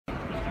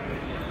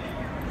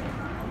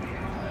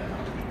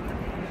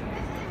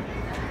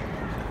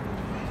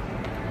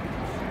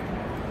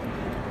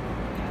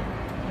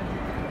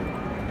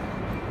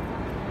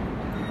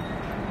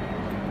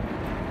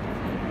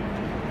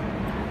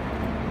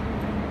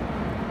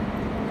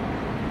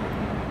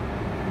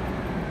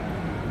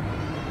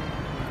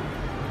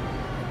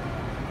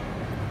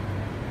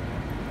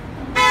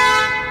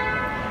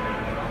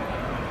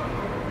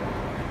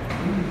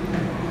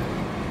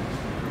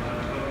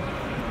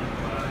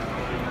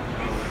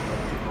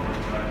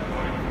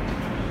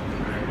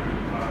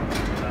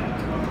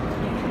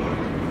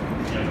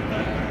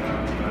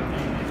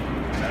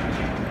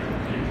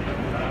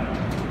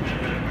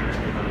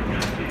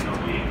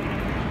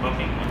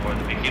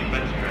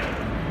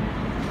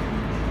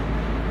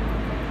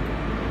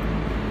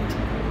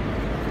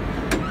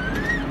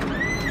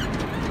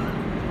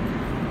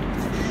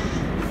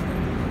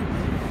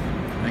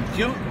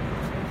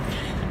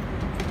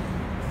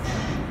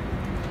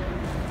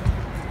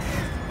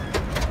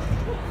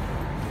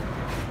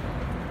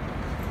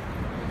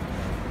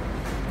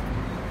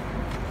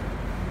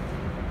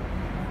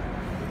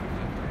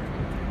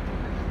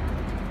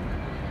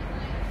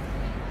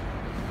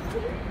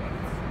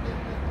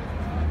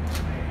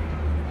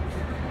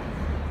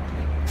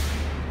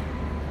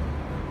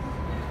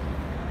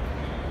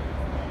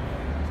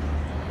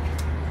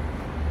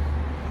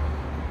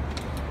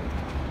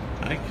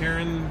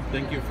Karen.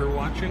 Thank you for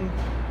watching.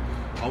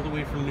 All the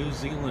way from New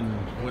Zealand.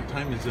 What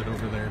time is it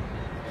over there?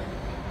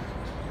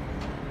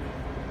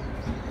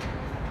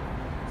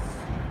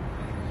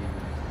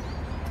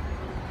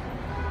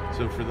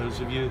 So for those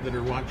of you that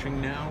are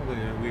watching now,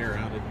 we are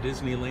out at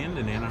Disneyland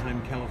in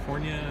Anaheim,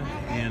 California,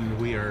 and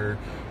we are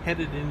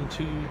headed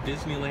into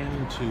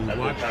Disneyland to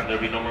watch. At this time,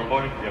 there'll be no more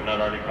boarding. If you have not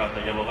already crossed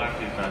the yellow line,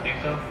 please not do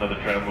so. Another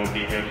tram will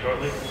be here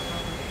shortly.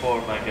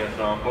 For my guests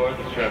on board,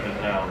 the tram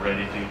is now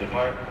ready to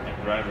depart.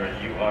 And driver,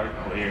 you are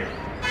clear.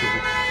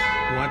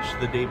 To watch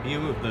the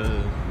debut of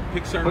the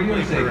Pixar For your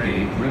play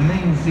safety, parade.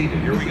 remain seated.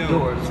 Here we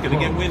go. It's going to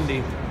get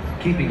windy.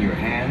 Keeping your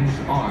hands,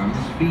 arms,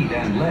 feet,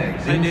 and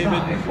legs Hi,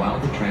 inside David. while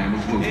the tram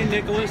is moving. Hey,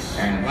 Nicholas.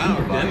 And Wow,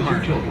 supervise your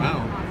Denmark. children.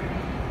 Wow.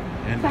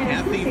 And Para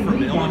Kathy su from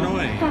seguridad,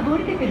 Illinois. favor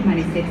de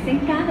permanecer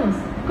sentados,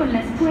 con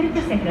las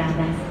puertas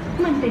cerradas,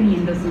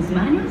 manteniendo sus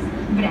manos,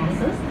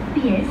 brazos,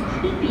 pies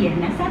y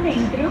piernas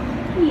adentro,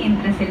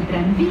 mientras el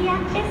tranvía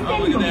esté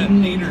Oh, en look at that.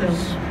 movimiento.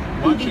 Peters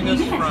Y watching us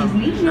vigilen a sus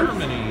from niños.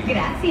 Germany.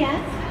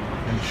 Gracias.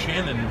 And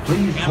Shannon from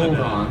Please hold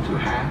Canada. on to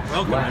hats,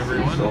 Welcome, glasses,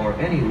 everyone. or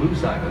any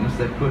loose items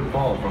that could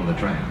fall from the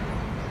tram.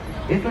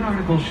 If an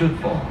article should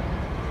fall,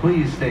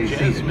 please stay seated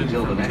Jasmine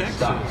until the from next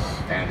stop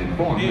Texas. and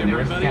inform Hey, the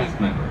nearest everybody. cast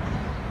member.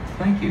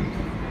 Thank you.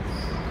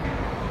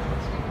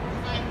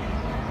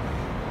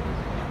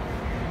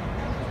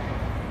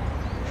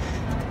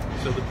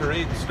 So the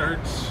parade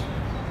starts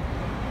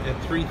at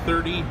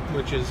 3:30,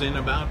 which is in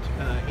about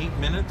 8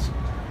 minutes.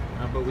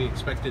 But we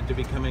expect it to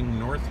be coming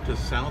north to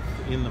south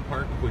in the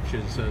park, which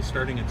is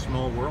starting at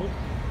Small World.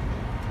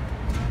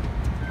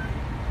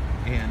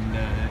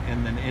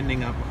 And then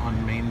ending up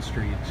on Main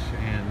Street,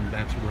 and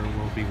that's where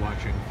we'll be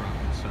watching from.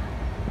 So,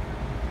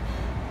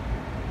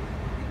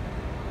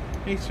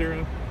 hey,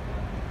 Sarah.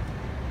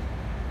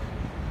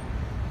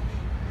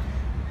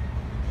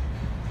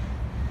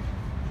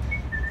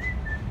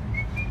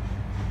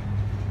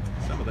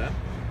 Some of that.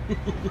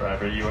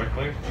 Driver, you are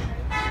clear.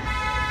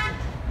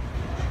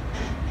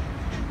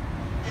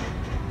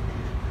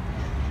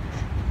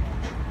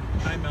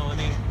 Hi,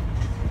 Melanie.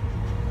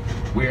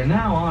 We're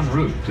now en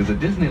route to the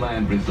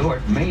Disneyland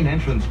Resort Main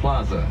Entrance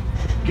Plaza,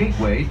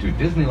 gateway to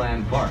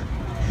Disneyland Park,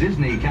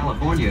 Disney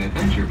California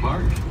Adventure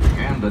Park,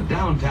 and the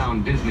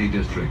Downtown Disney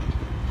District.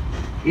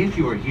 If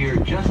you're here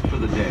just for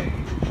the day,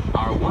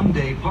 our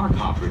one-day park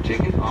hopper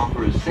ticket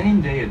offers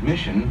same-day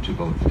admission to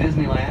both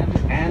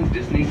Disneyland and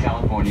Disney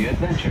California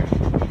Adventure.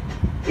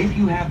 If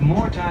you have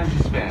more time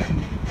to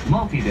spend,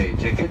 multi-day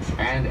tickets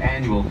and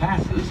annual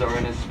passes are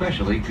an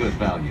especially good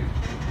value.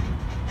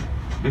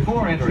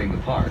 Before entering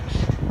the parks,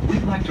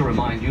 we'd like to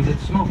remind you that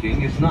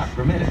smoking is not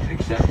permitted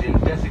except in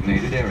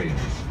designated areas.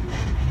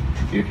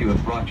 If you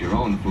have brought your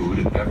own food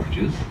and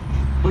beverages,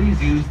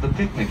 please use the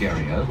picnic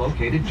area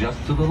located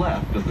just to the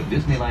left of the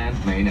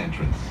Disneyland main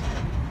entrance.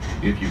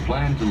 If you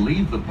plan to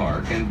leave the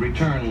park and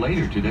return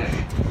later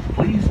today,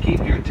 please keep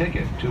your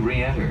ticket to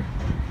re-enter.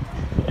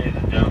 Ladies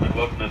and gentlemen,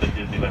 welcome to the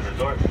Disneyland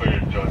Resort. For your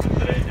enjoyment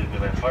today,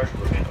 Disneyland Park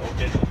will remain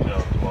open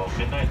until 12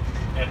 midnight,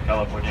 and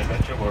California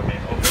Adventure will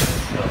remain open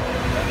until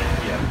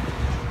 11 p.m.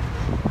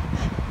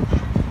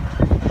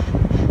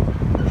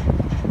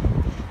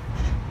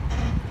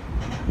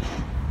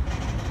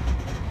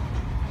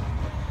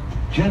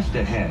 Just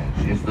ahead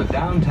is the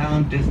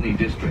Downtown Disney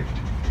District,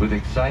 with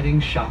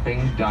exciting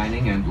shopping,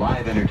 dining, and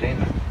live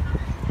entertainment.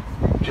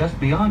 Just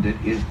beyond it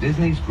is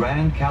Disney's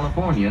Grand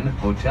Californian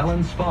Hotel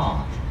and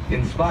Spa,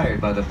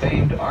 inspired by the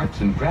famed arts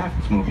and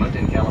crafts movement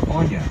in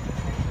California.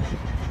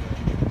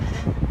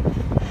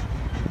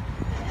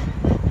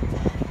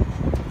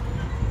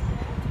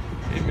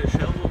 Hey,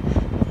 Michelle.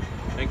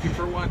 Thank you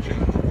for watching.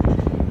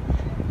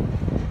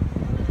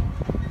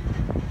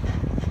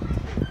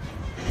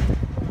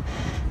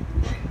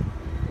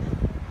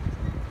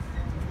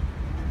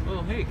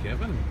 Well, hey,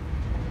 Kevin.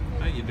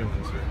 How you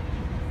doing, sir?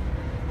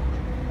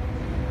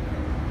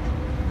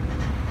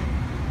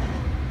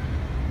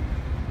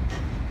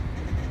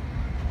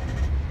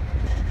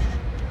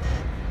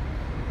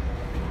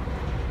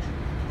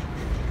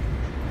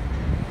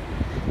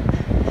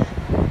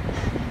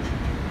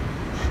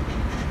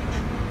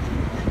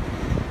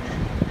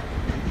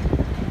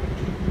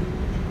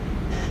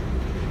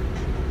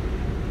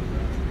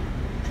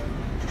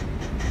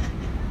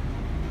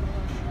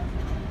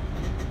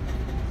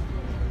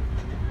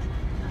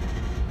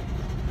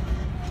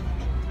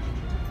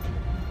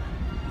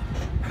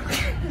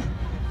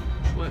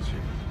 Bless you.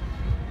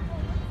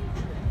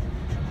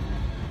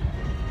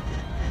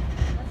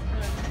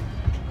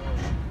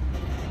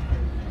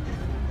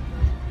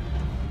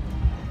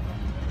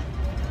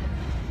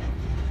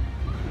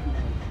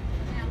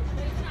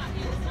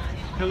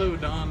 Hello,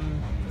 Don.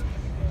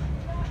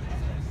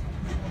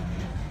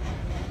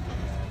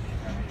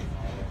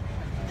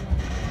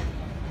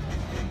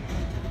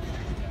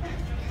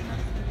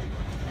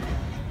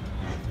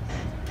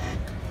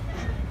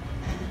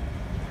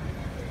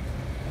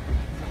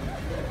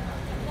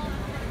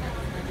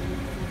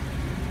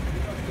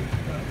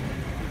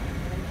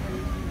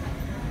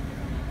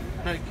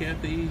 Hi,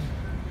 Kathy,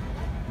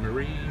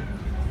 Marie.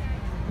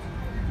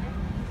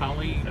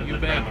 Holly, As you the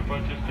bet. tram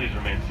approaches, please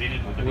remain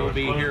seated with the We'll doors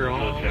be closed here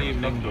until all the tram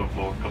evening. comes to a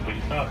full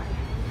complete stop.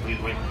 Please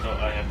wait until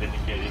I have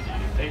indicated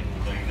your state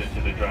and exit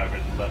to the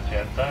driver's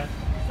left-hand side.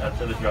 That's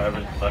to the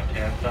driver's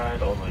left-hand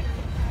side only.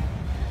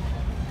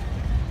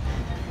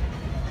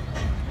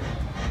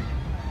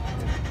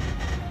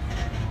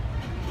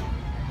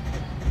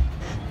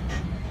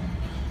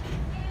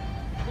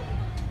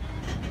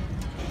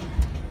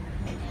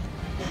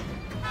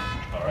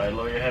 Alright,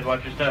 lower your head,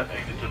 watch your step.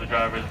 Exit to the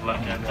driver's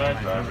left-hand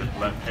side. Driver's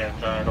left-hand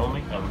side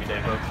only. Have a good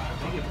day, folks.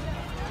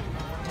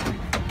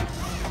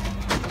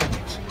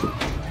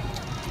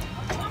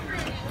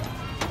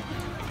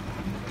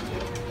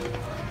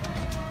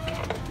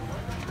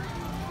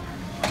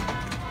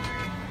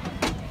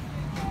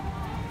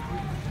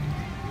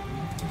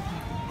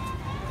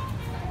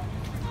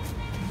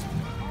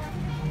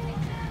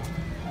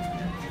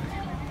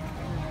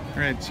 All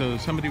right, so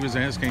somebody was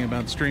asking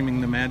about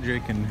streaming the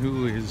magic and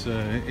who is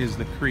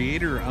the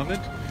creator of it.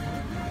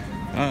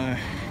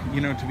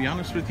 You know, to be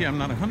honest with you, I'm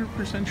not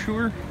 100%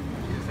 sure. I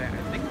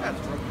think that's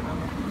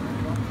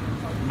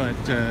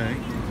But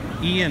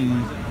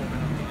Ian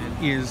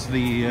is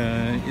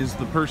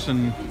the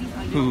person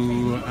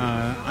who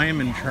I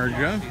am in charge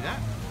of. See that?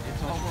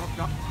 It's all roped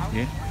up.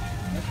 Yeah.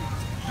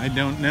 I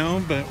don't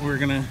know, but we're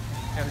gonna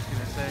I was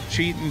gonna say.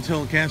 cheat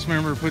until a cast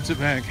member puts it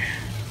back.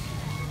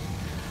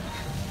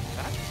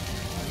 That's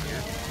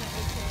weird.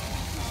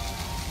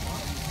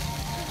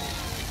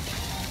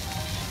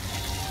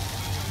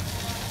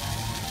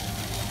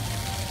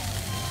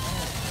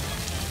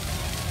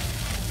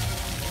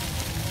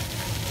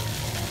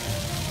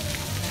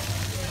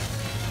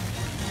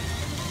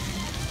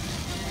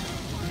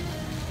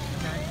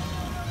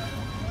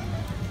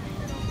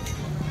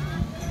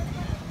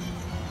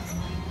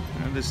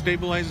 The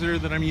stabilizer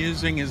that I'm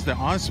using is the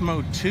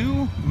Osmo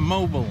 2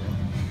 Mobile.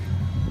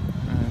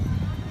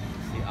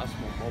 The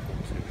Osmo Mobile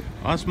too.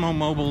 Osmo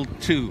Mobile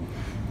 2,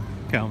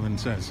 Calvin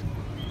says.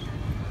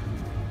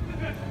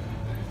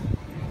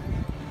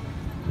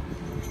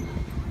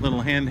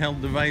 Little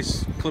handheld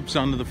device, clips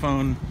onto the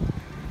phone,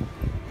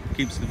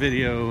 keeps the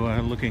video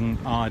looking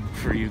odd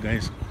for you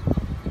guys.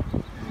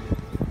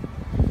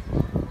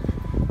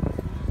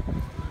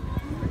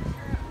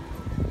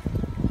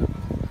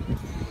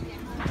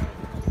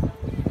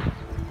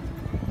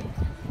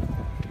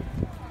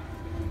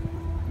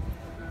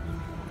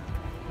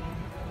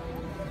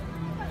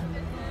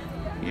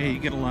 Yeah, you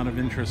get a lot of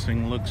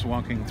interesting looks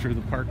walking through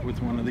the park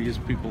with one of these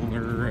people.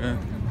 They're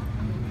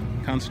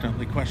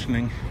constantly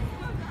questioning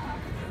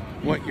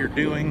what you're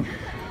doing.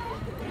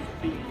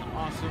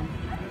 Awesome.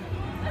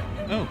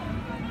 Oh.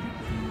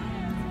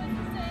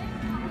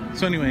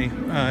 So anyway,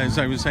 as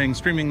I was saying,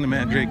 streaming the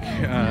magic.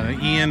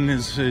 Ian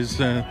is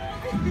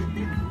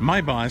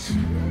my boss,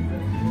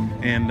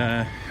 and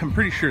I'm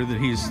pretty sure that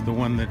he's the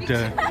one that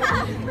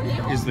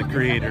is the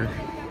creator.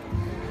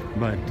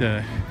 But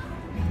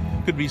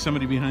could be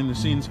somebody behind the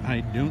scenes.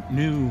 I don't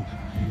know.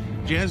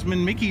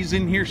 Jasmine Mickey's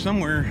in here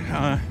somewhere.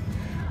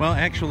 Well,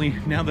 actually,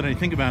 now that I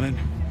think about it,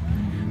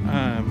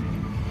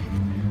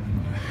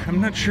 I'm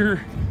not sure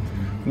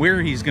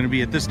where he's going to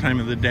be at this time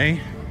of the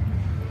day.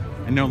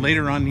 I know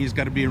later on he's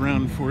got to be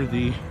around for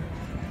the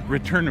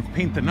return of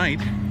Paint the Night.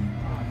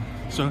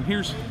 So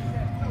here's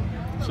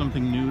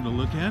something new to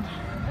look at.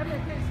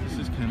 This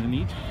is kind of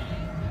neat.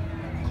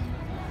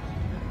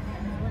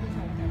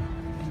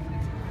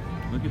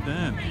 Look at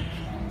that.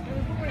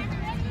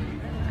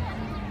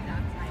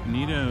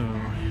 Neato.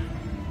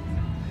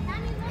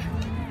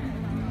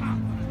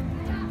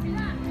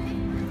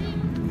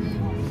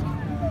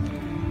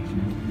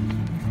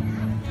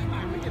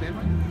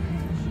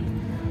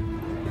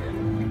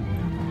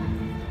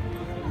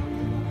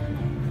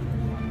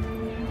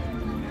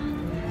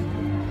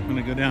 I'm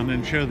gonna go down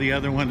and show the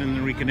other one, and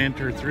then we can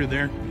enter through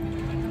there.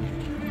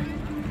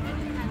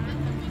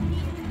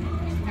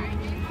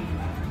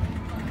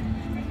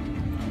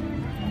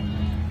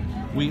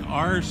 We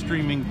are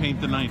streaming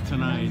Paint the Night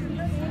tonight.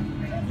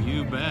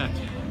 You bet.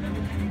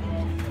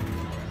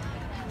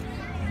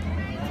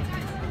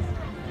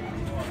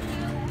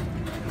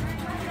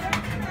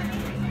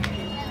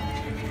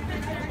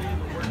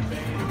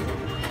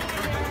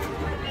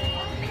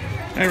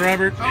 Hi,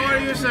 Robert. How are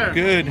you, sir?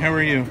 Good. How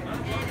are you?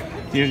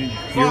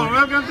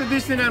 Welcome to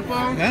Disneyland,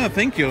 Pong. Ah,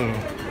 thank you.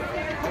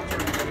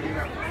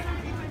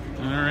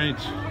 All right.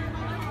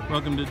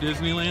 Welcome to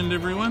Disneyland,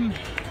 everyone.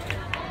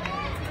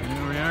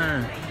 Here we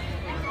are.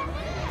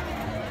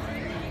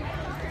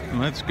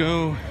 Let's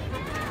go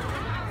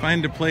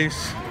find a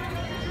place.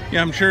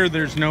 Yeah, I'm sure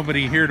there's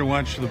nobody here to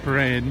watch the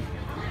parade.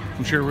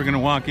 I'm sure we're going to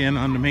walk in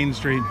onto Main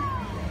Street,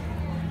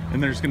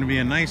 and there's going to be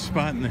a nice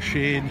spot in the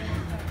shade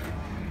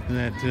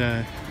that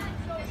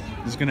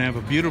is going to have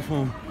a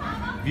beautiful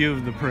view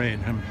of the parade.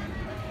 I'm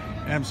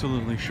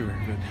absolutely sure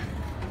of it.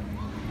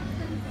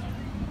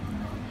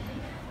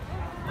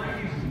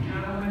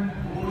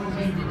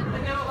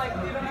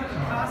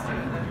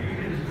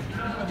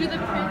 Do the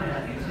print.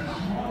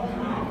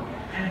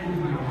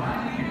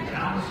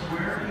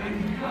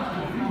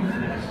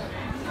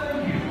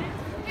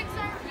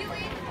 Pixar, you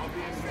in?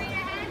 Straight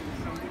ahead.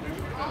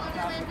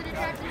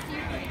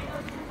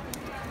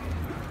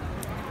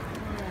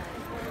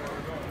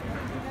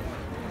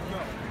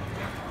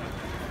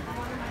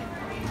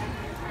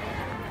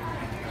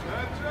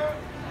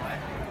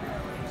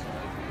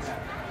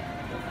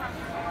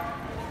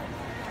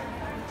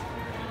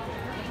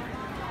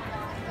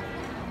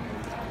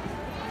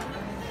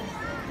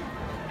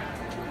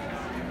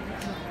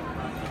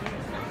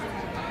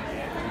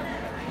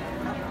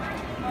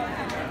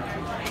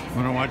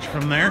 Want to watch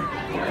from there?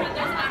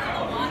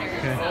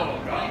 Okay.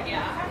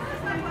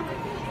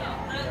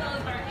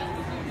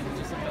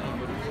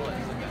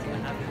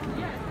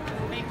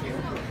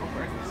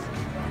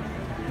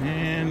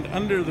 And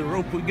under the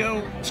rope we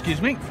go.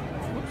 Excuse me.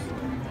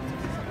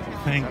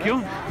 Thank you.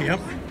 Yep.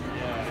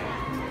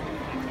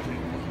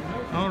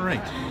 All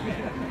right.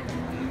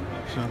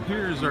 So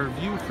here's our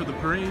view for the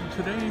parade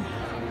today.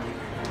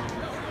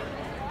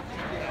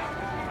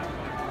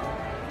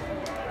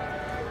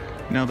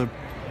 Now the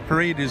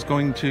parade is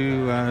going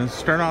to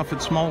start off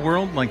at Small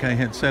World, like I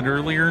had said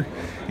earlier,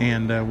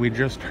 and we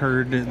just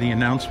heard the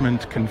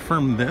announcement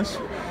confirm this.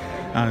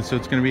 So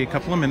it's going to be a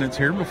couple of minutes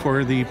here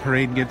before the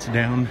parade gets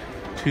down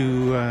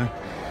to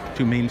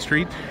Main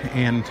Street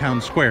and Town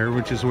Square,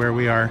 which is where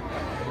we are.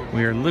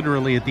 We are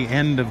literally at the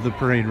end of the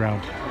parade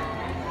route.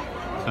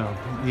 So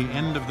the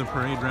end of the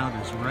parade route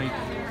is right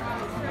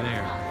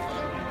there.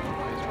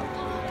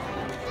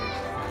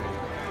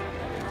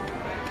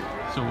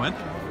 So what?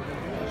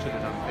 Should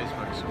have done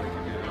Facebook so we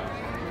could do that.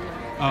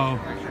 Oh.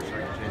 Make sure so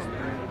I can chase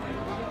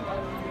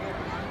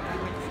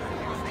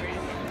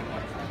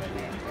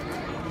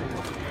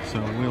the So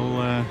we'll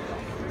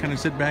kind of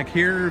sit back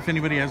here. If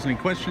anybody has any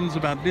questions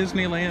about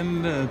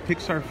Disneyland,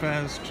 Pixar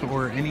Fest,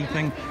 or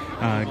anything,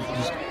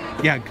 just,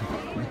 yeah,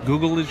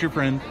 Google is your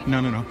friend.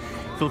 No.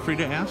 Feel free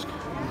to ask.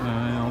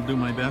 I'll do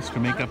my best to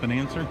make up an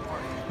answer,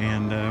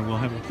 and we'll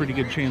have a pretty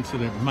good chance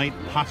that it might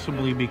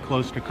possibly be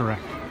close to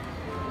correct.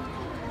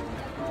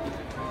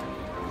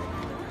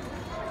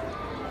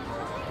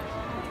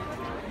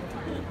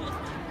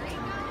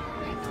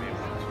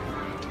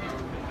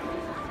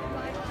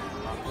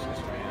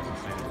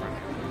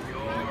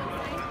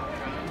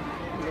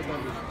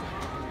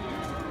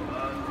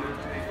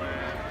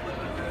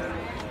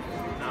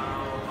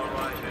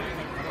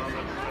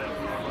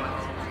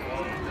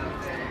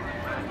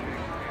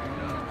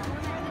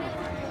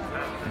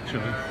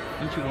 Actually,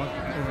 don't you walk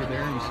over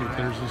there and see if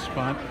there's a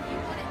spot,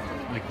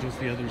 like just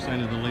the other side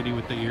of the lady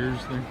with the ears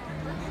there?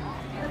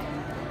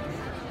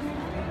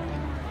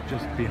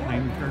 Just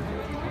behind her.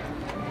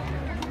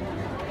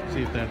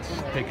 See if that's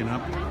taken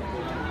up. No,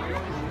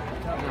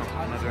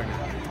 I'm not doing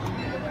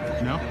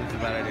it. No? It's a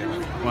bad idea.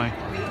 Why?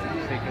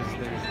 Because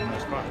there's no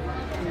spot.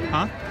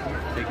 Huh?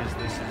 Because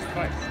this is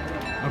twice.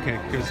 Okay,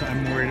 because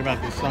I'm worried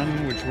about the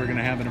sun, which we're going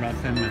to have in about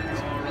 10 minutes.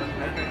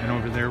 And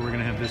over there, we're going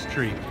to have this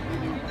tree.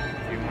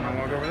 You want to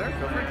walk over there?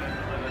 Feel free.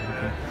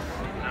 Okay.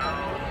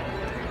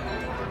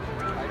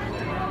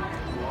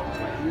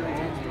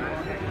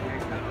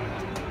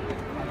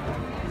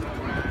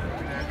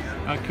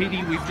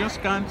 Katie, we've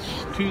just got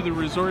to the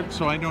resort,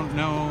 so I don't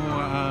know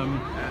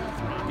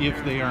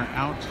if they are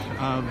out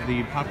of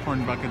the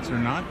popcorn buckets or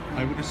not.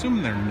 I would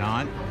assume they're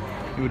not.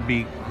 It would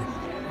be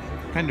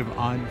kind of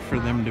odd for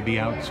them to be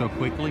out so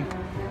quickly,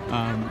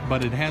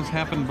 but it has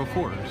happened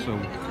before, so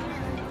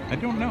I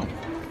don't know.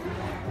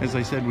 As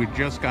I said, we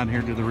just got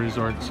here to the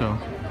resort, so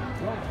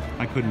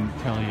I couldn't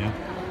tell you.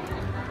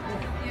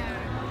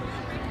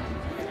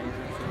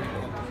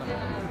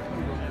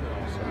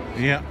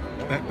 Yeah,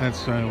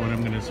 that's what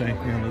I'm going to say.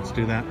 Yeah, let's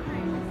do that.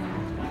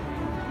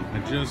 I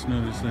just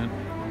noticed that.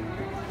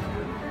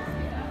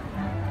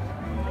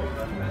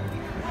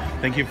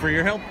 Thank you for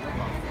your help.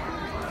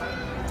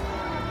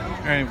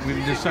 All right,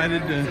 we've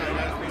decided to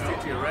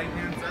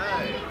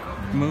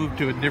move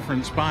to a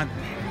different spot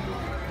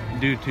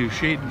due to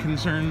shade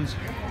concerns.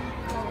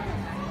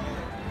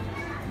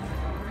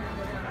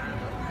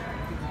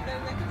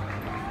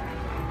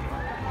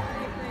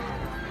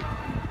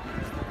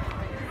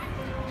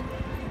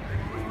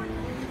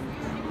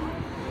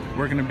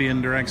 We're going to be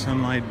in direct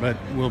sunlight, but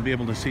we'll be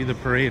able to see the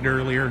parade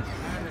earlier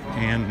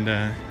and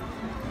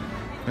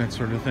that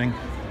sort of thing.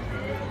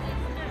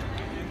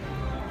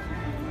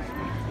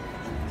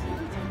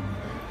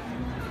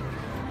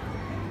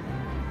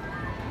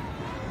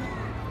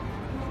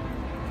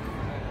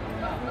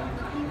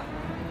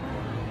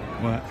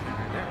 What?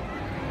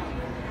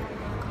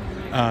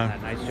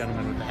 That nice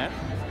gentleman with the hat.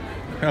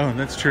 Oh,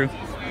 that's true.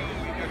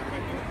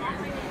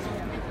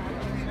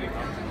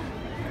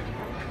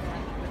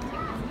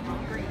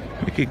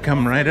 We could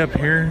come right up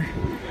here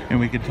and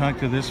we could talk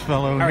to this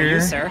fellow How here. are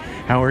you, sir?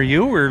 How are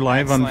you? We're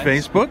live on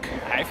Excellent. Facebook.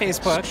 Hi,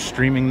 Facebook.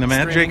 Streaming the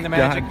magic. Streaming the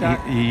magic.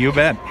 You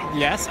bet.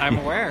 Yes, I'm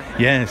aware.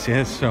 Yes.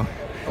 So,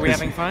 Are we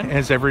having fun?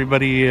 As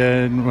everybody,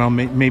 well,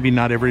 maybe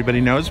not everybody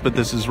knows, but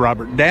this is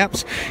Robert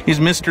Daps. He's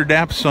Mr.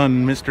 Daps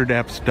on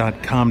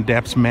MrDaps.com,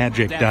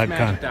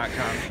 DapsMagic.com.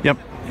 DapsMagic.com. Yep,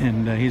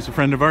 and he's a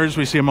friend of ours.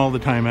 We see him all the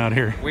time out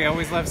here. We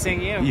always love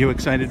seeing you. You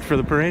excited for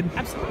the parade?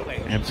 Absolutely.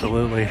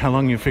 Absolutely. How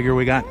long you figure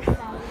we got?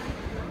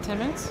 10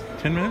 minutes?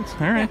 10 minutes?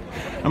 All right.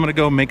 I'm going to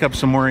go make up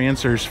some more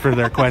answers for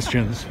their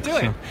questions. Do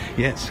it.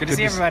 Yes. Good to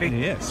see everybody.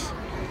 Yes.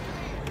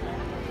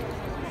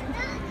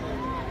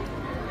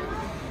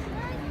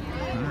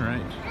 All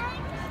right.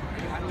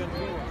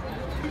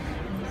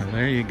 Well,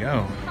 there you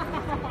go.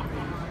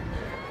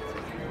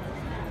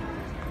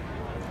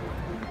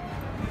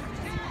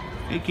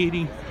 Hey,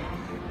 Katie.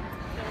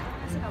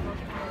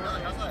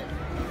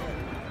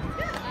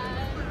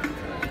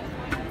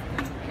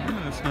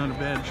 That's not a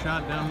bad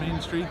shot down Main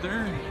Street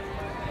there.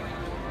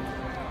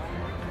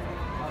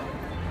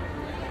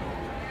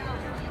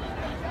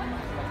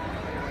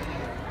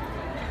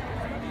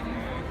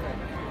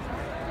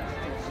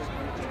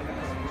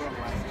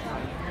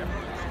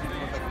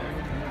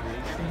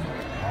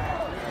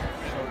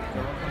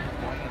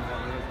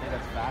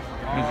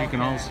 As you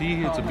can all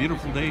see, it's a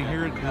beautiful day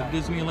here at the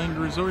Disneyland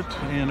Resort,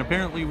 and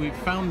apparently we've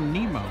found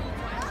Nemo.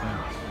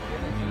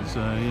 He's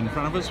in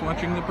front of us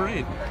watching the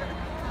parade.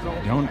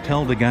 Don't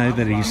tell the guy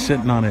that he's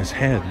sitting on his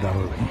head,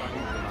 though.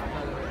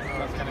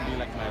 That's gonna be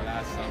like my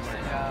last summer.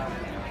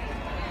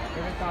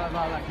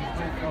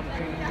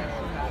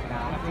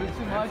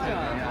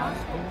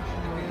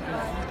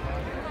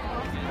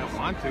 I don't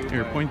want to.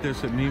 Here, point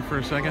this at me for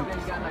a second.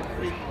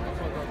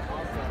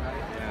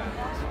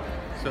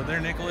 So there,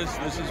 Nicholas,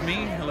 this is me.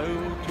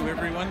 Hello to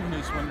everyone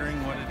who's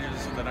wondering what it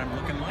is that I'm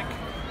looking like.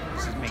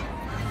 This is me.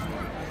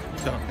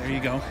 So there you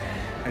go.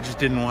 I just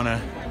didn't want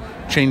to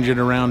change it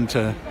around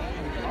to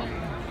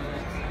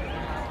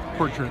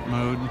portrait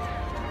mode.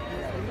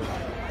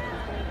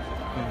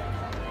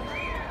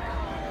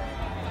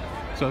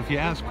 So if you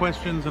ask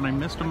questions and I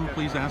missed them,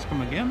 please ask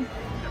them again.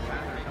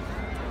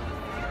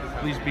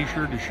 Please be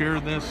sure to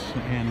share this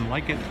and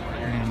like it,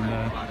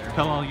 and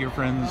tell all your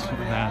friends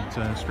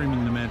that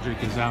Streaming the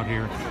Magic is out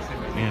here,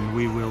 and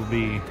we will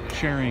be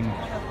sharing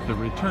the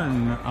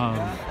return of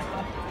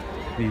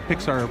the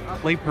Pixar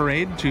Play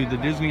Parade to the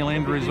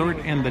Disneyland Resort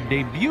and the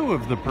debut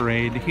of the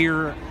parade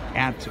here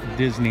at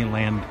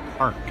Disneyland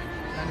Park.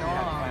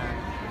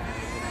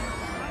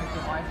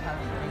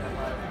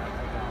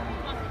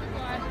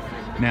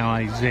 Now,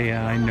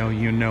 Isaiah, I know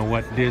you know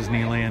what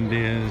Disneyland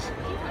is.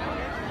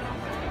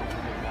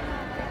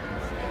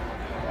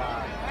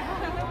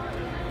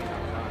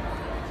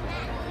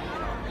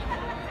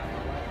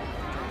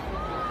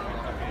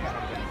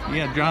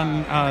 Yeah,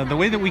 John, the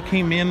way that we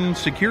came in,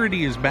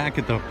 security is back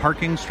at the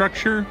parking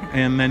structure,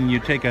 and then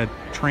you take a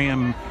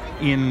tram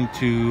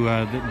into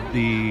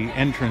the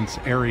entrance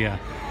area.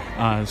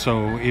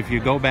 So if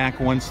you go back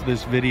once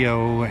this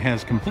video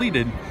has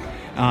completed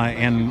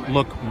and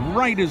look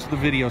right as the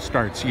video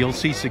starts, you'll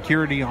see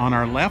security on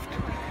our left,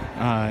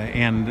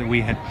 and we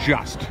had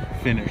just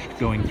finished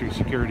going through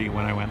security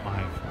when I went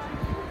live.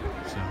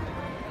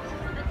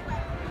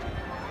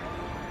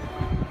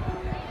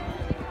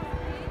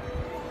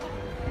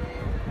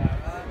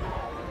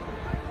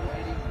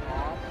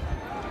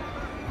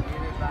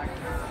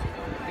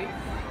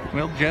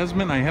 Well,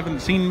 Jasmine, I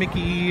haven't seen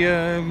Mickey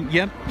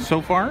yet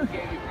so far,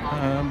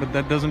 but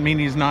that doesn't mean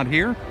he's not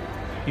here.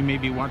 He may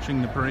be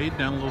watching the parade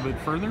down a little bit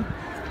further.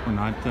 We're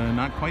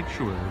not quite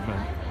sure, but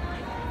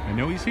I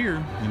know he's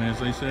here. And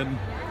as I said,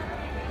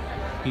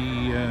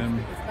 he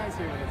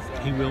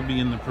will be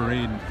in the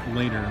parade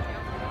later.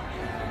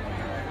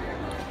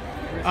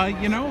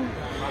 You know,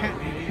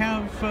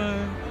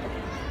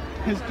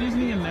 has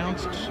Disney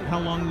announced how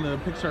long the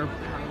Pixar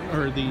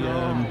or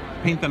the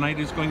Paint the Night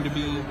is going to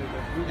be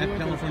at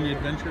California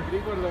Adventure?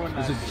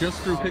 Is it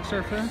just through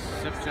Pixar Fest?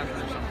 September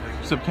or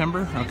something.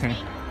 September? Okay.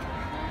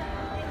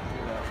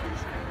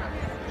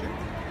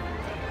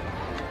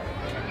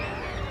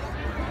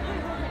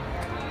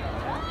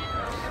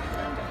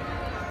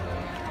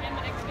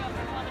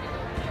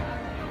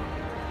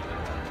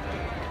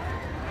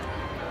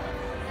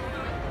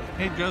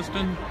 Hey,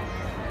 Justin.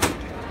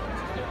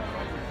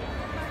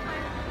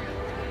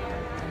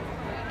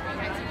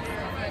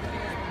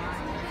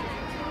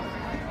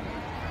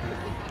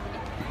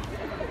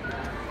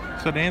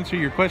 So to answer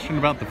your question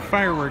about the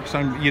fireworks,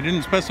 you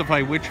didn't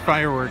specify which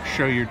fireworks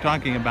show you're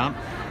talking about.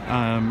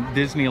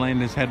 Disneyland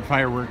has had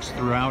fireworks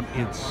throughout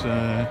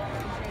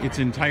its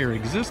entire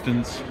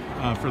existence,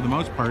 for the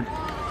most part.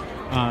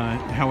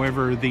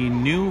 However, the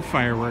new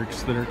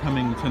fireworks that are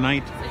coming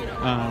tonight,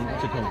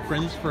 what's it called?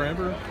 Friends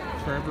Forever?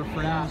 Forever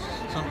Friends?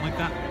 Something like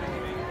that?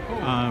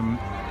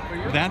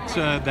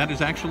 That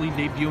is actually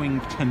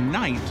debuting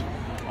tonight,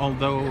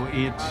 although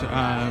it's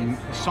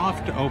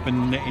soft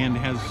opened and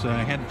has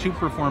had 2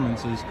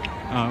 performances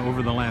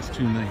over the last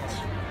 2 nights.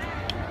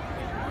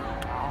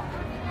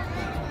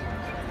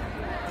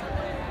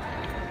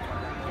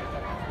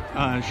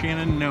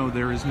 Shannon, no,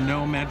 there is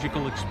no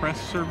Magical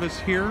Express service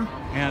here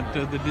at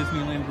the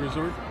Disneyland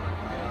Resort.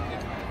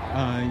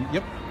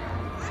 Yep.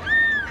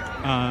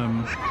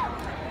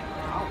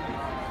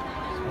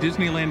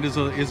 Disneyland is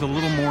a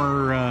little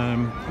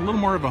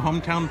more of a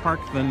hometown park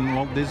than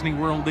Walt Disney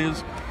World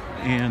is,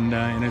 and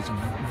it's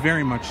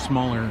very much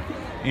smaller,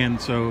 and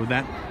so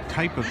that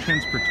type of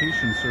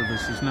transportation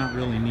service is not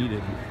really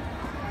needed.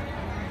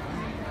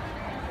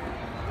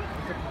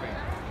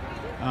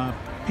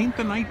 Paint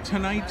the Night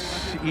tonight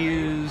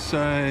is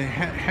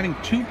having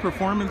 2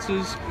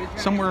 performances,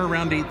 somewhere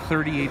around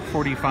 8:30,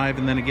 8:45,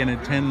 and then again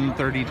at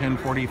 10:30,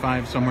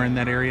 10:45, somewhere in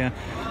that area.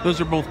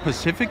 Those are both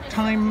Pacific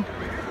time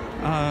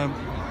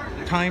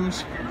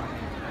times,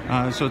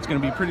 so it's going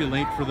to be pretty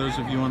late for those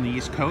of you on the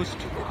East Coast.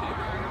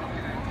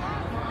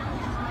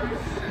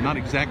 Not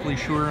exactly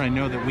sure. I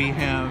know that we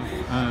have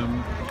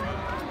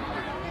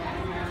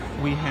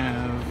We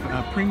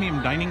have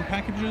premium dining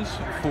packages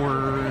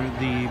for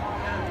the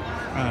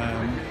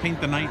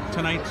Paint the Night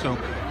tonight, so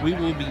we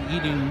will be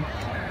eating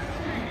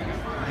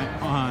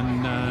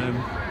on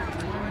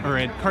or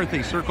at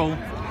Carthay Circle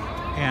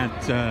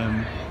at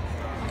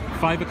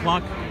 5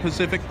 o'clock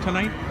Pacific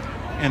tonight,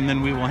 and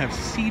then we will have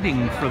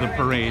seating for the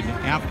parade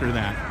after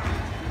that.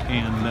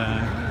 And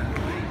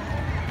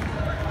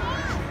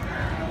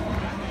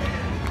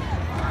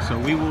so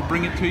we will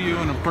bring it to you,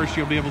 and of course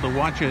you'll be able to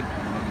watch it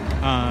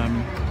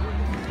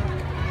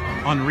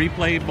on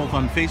replay, both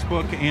on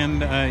Facebook,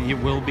 and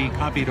it will be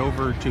copied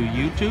over to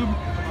YouTube,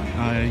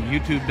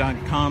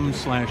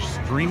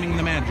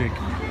 youtube.com/streamingthemagic,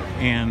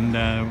 and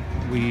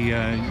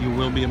you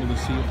will be able to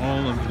see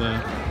all of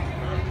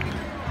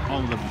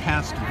the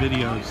past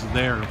videos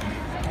there.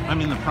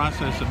 I'm in the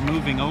process of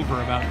moving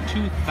over about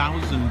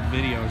 2,000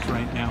 videos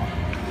right now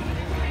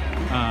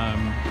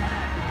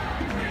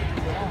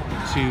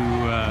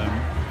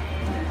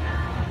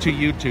to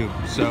YouTube,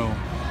 so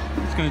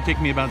it's going to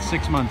take me about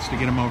 6 months to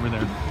get them over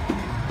there.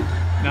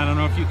 Now, I don't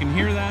know if you can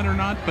hear that or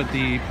not, but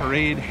the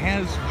parade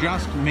has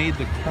just made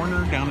the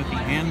corner down at the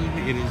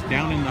end. It is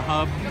down in the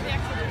hub.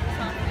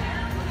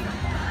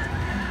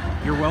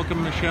 You're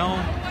welcome, Michelle.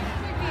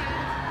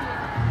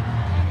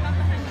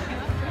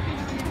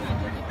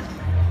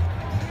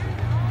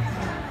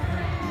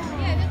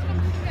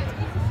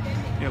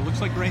 Yeah, it looks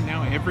like right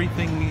now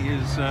everything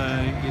is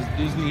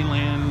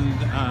Disneyland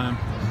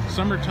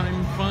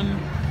summertime fun.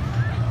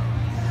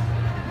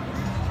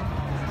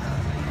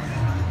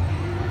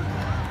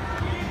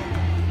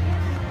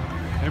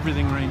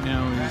 Everything right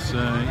now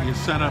is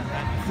set up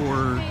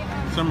for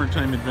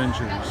summertime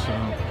adventures.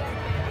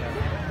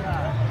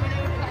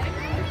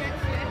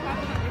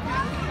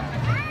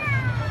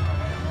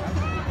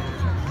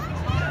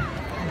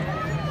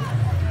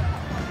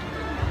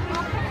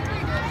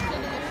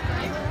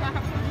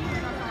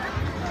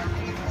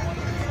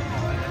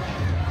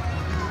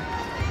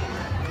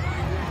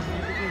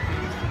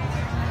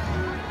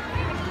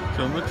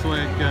 So it looks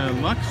like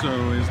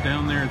Luxo is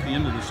down there at the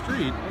end of the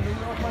street.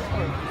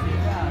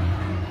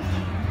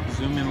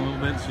 Zoom in a little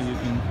bit so you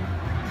can,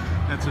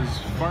 that's as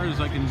far as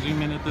I can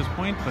zoom in at this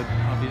point, but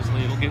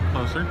obviously it'll get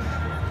closer.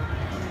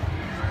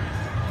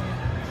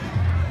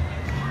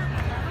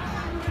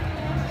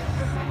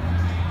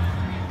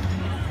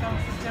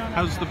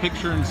 How's the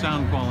picture and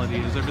sound quality?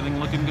 Is everything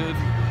looking good?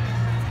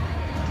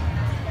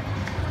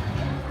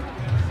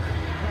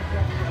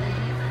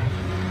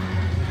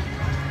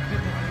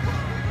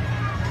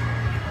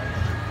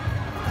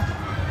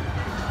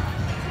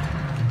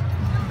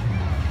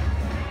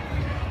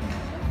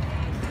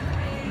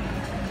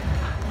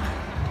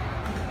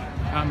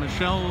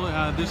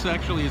 Michelle, this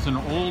actually is an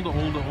old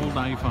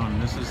iPhone.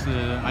 This is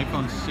the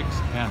iPhone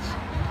 6S,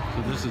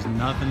 so this is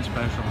nothing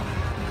special.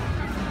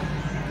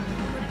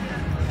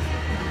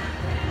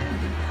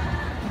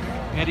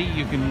 Eddie,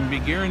 you can be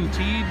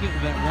guaranteed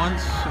that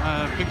once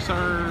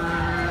Pixar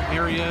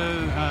area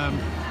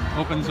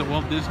opens at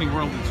Walt Disney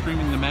World, that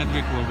Streaming the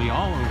Magic will be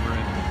all over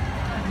it.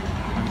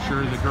 I'm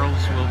sure the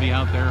girls will be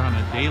out there on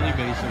a daily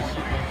basis.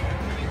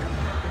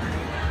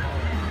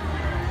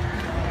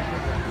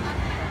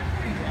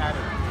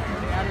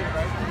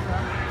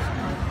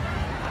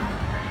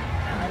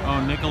 Oh,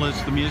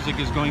 Nicholas, the music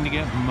is going to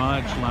get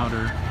much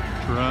louder.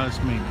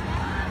 Trust me.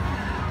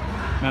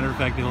 Matter of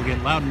fact, it'll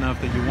get loud enough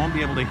that you won't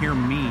be able to hear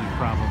me,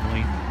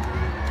 probably.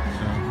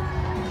 So.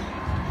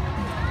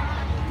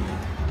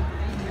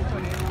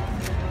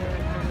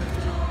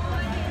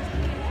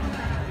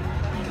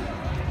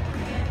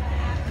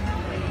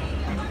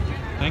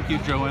 Thank you,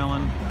 Joe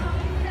Ellen.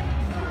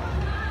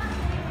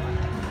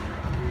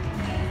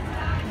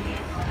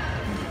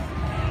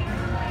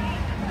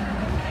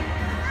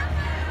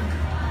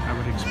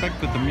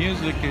 Expect that the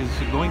music is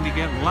going to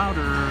get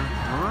louder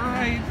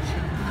right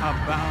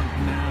about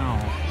now.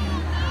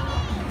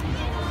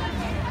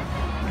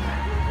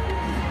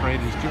 The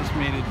parade has just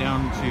made it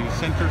down to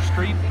Center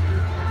Street,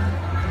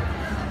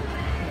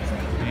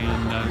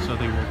 and so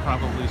they will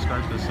probably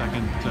start the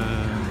second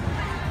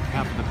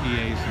half of the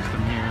PA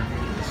system here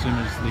as soon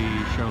as the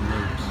show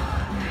loops.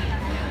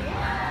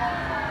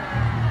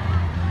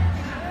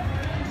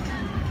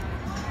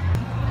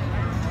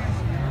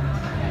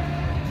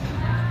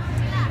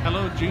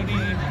 Hello, Judy.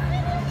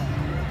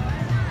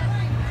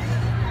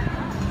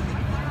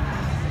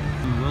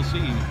 We'll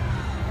see.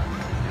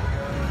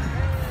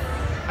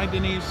 Hi,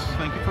 Denise.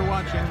 Thank you for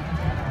watching.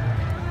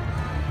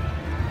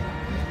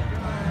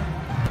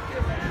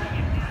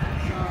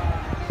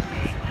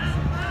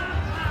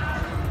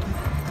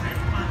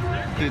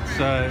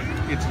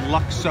 It's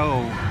Luxo.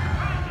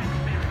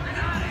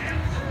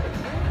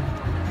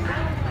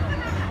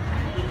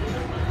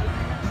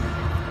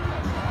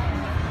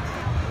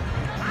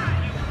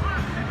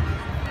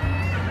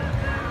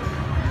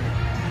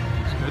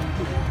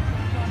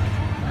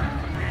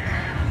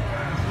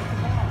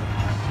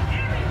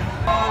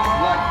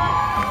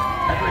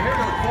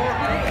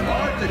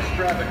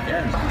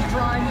 Extravaganza. What I'm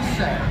trying to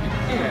say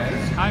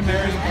is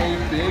there's a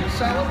big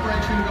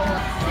celebration going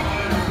on.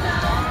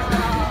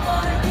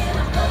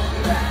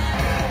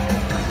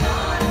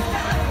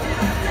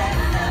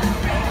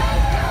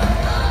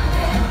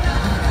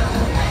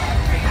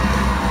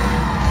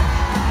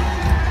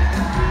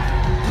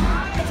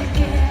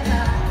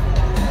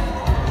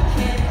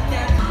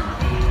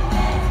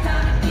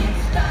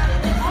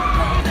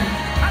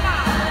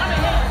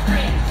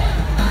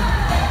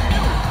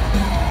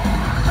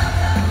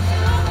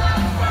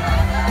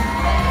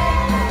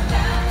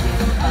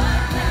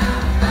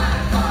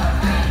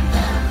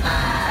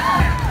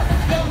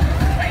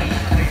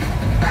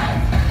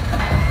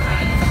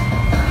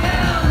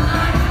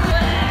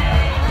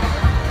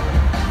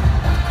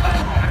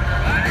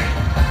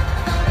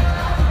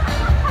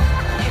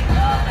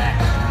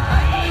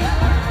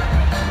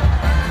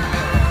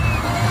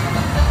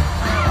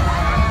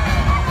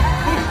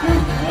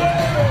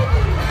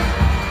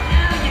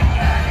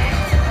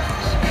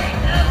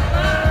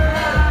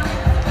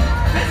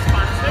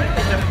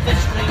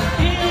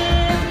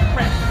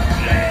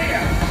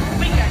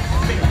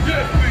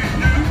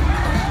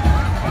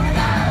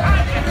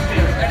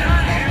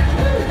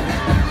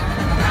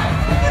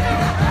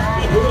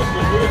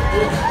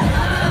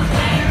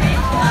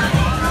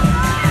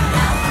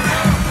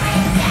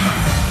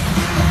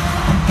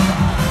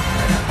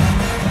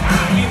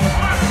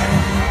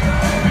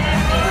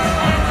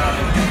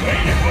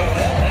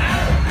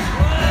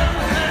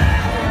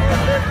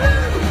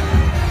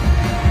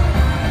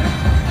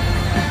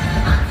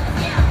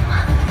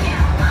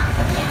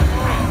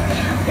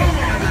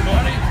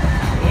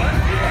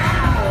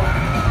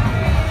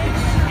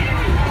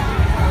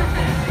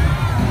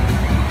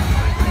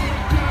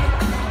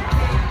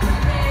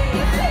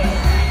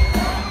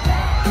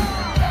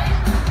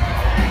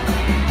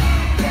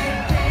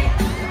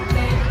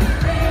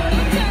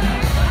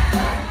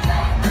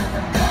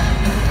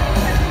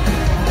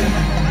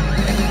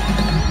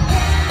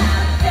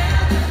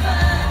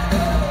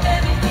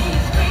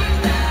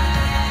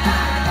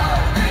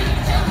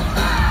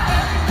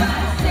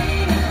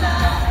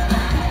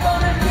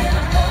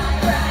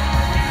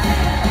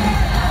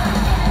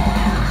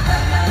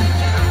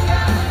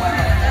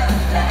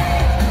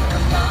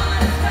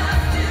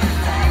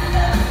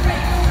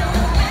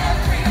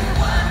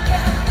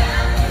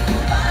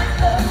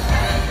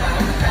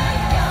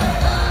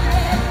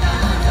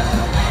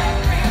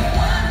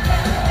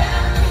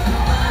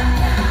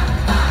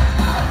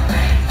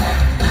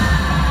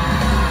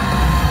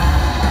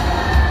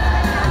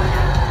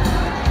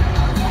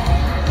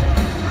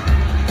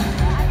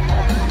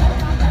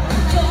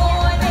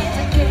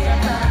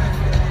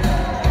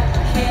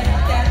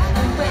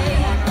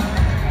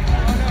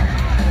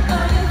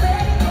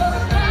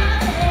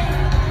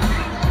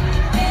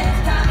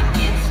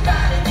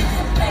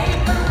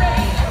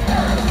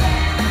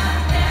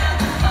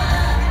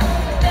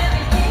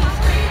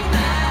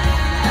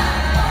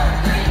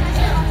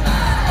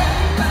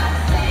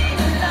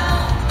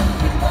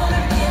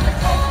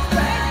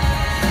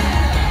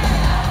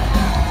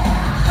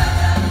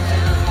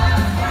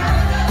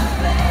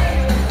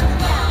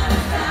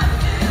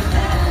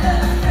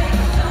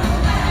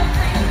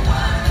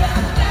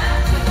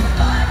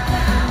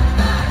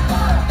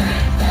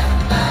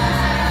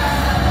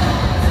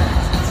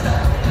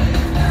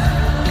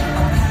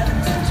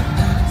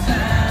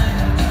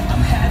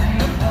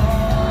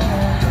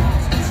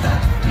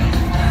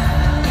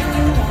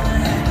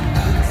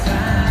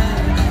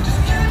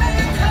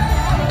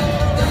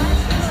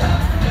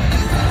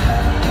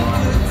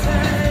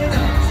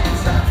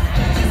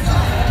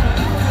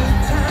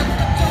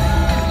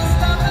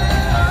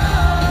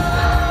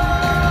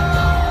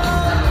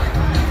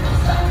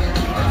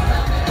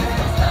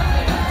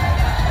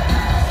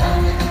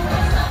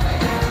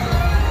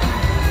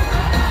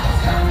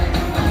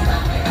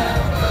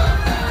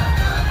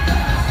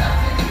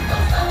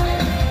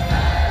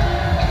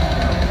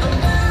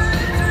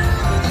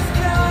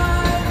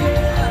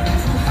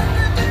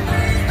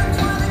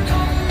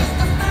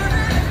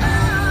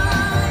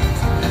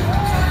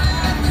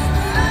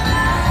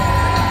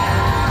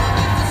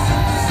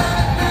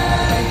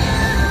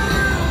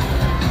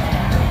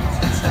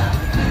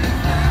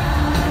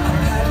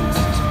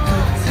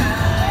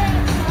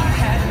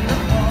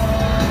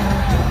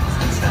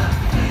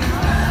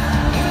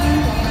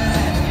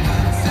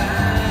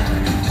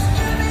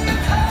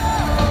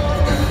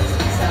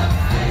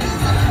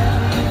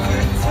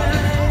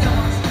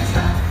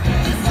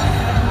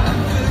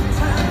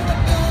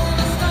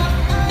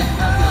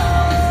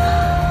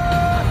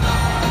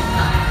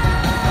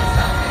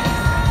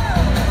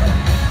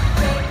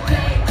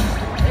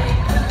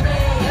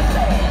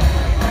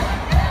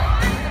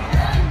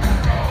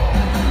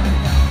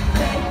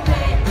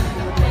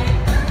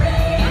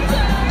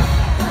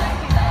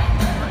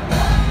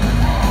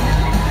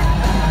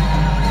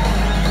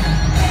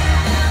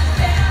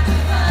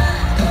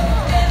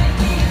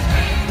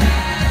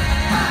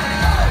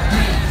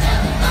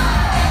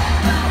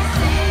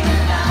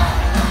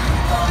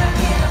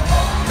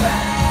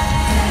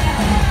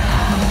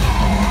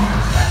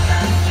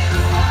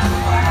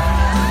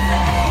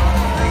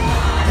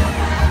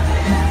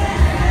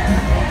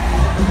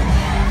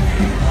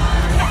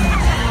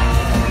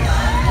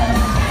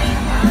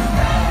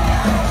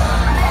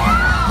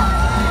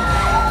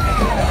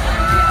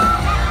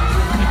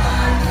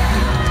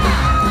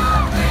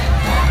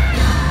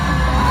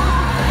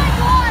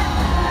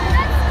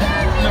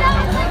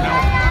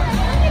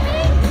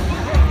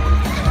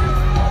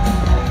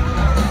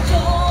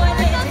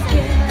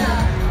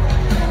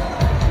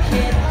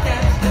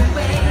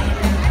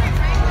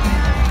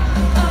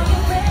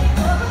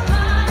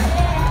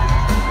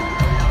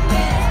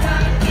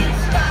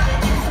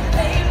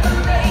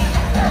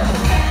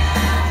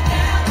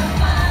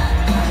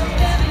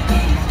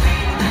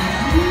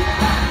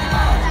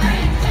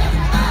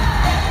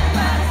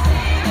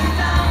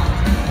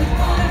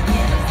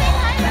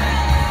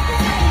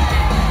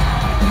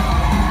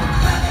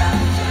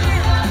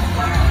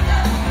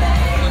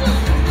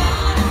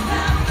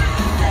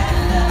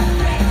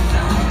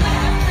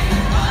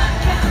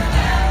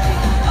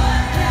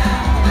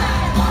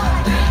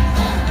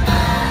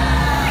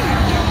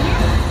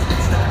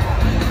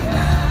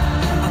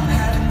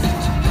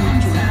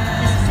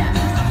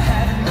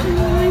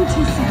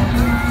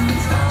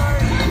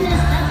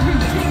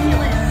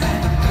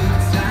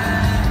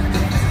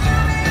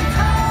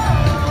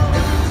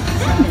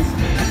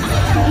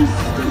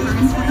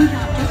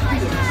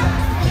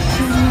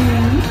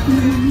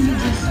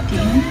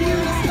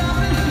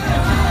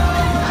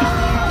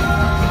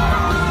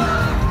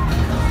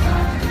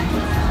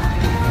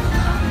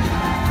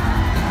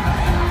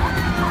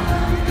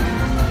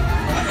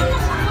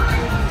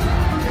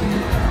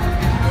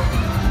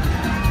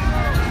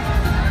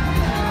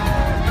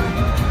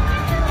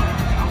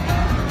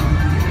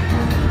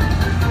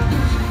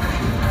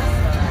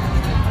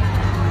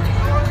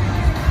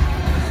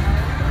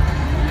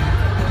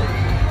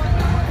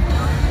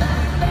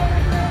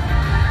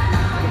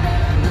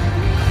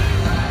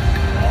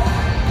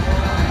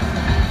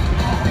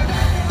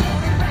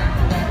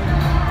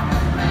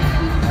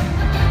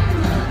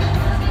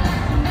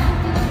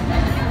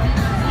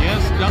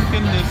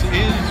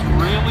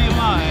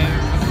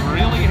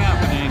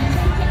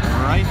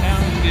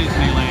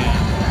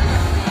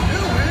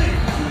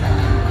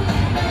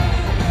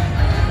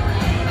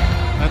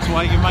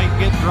 why you might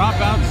get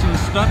dropouts and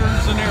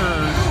stutters and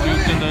errors due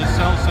to the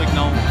cell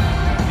signal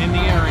in the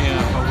area.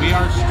 But we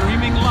are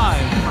streaming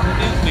live from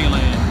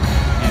Disneyland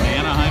in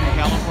Anaheim,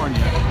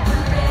 California.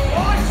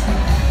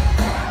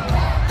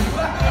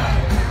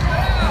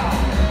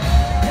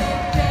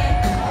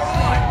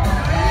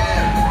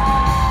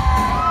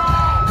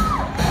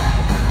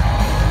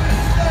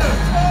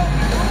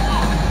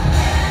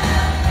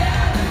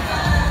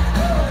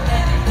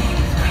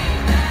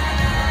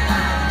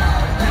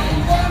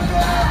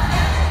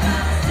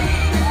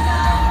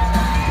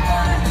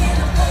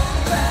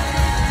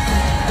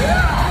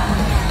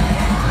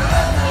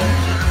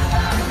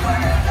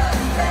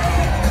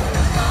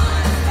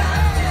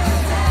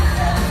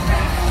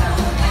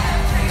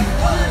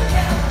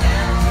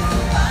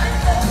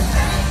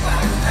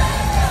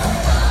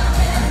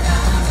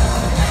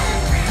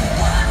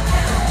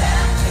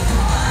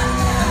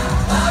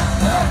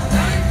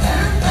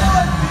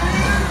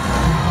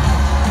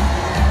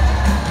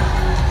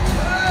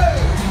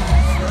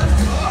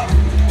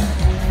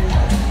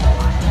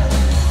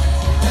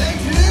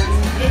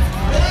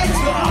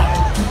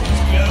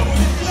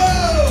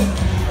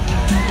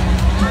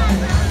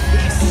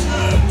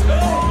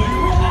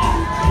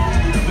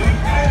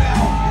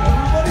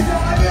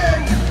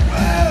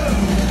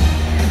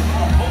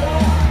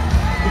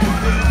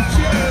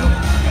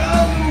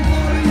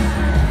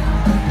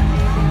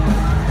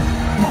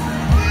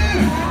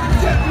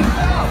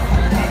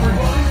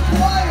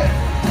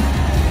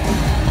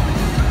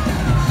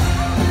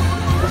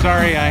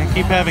 Sorry, I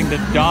keep having to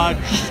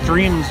dodge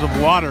streams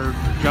of water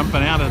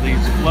jumping out of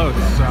these floats,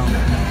 so.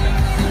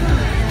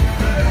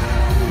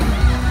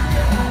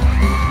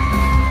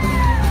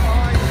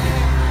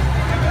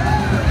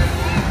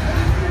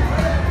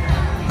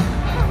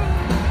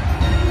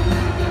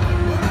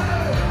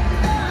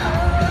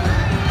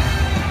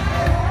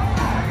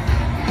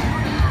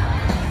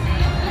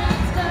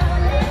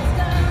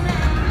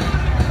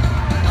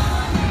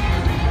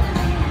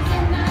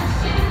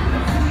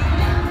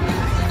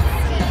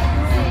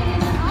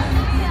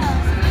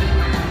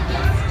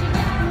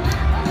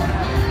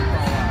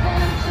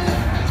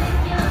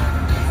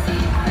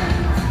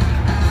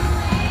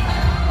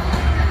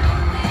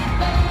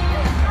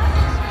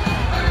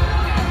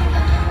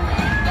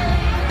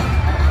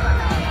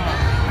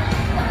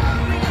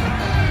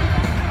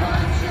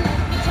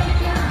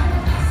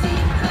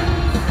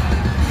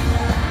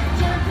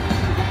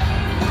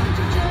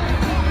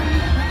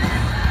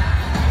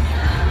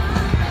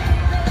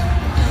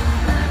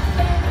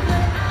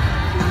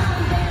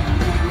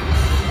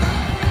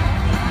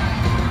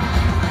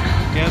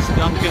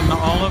 Duncan,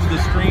 all of the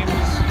streams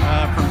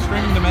from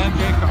Streaming the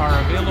Magic are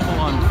available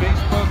on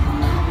Facebook,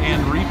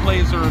 and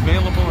replays are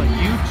available at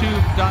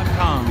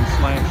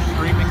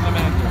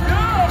youtube.com/streamingthemagic.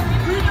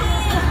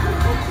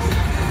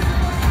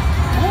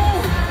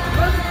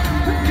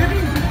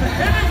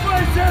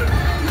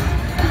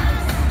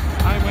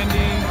 Hi,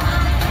 Wendy.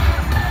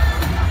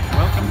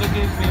 Welcome to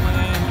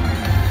Disneyland.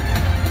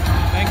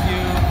 Thank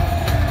you.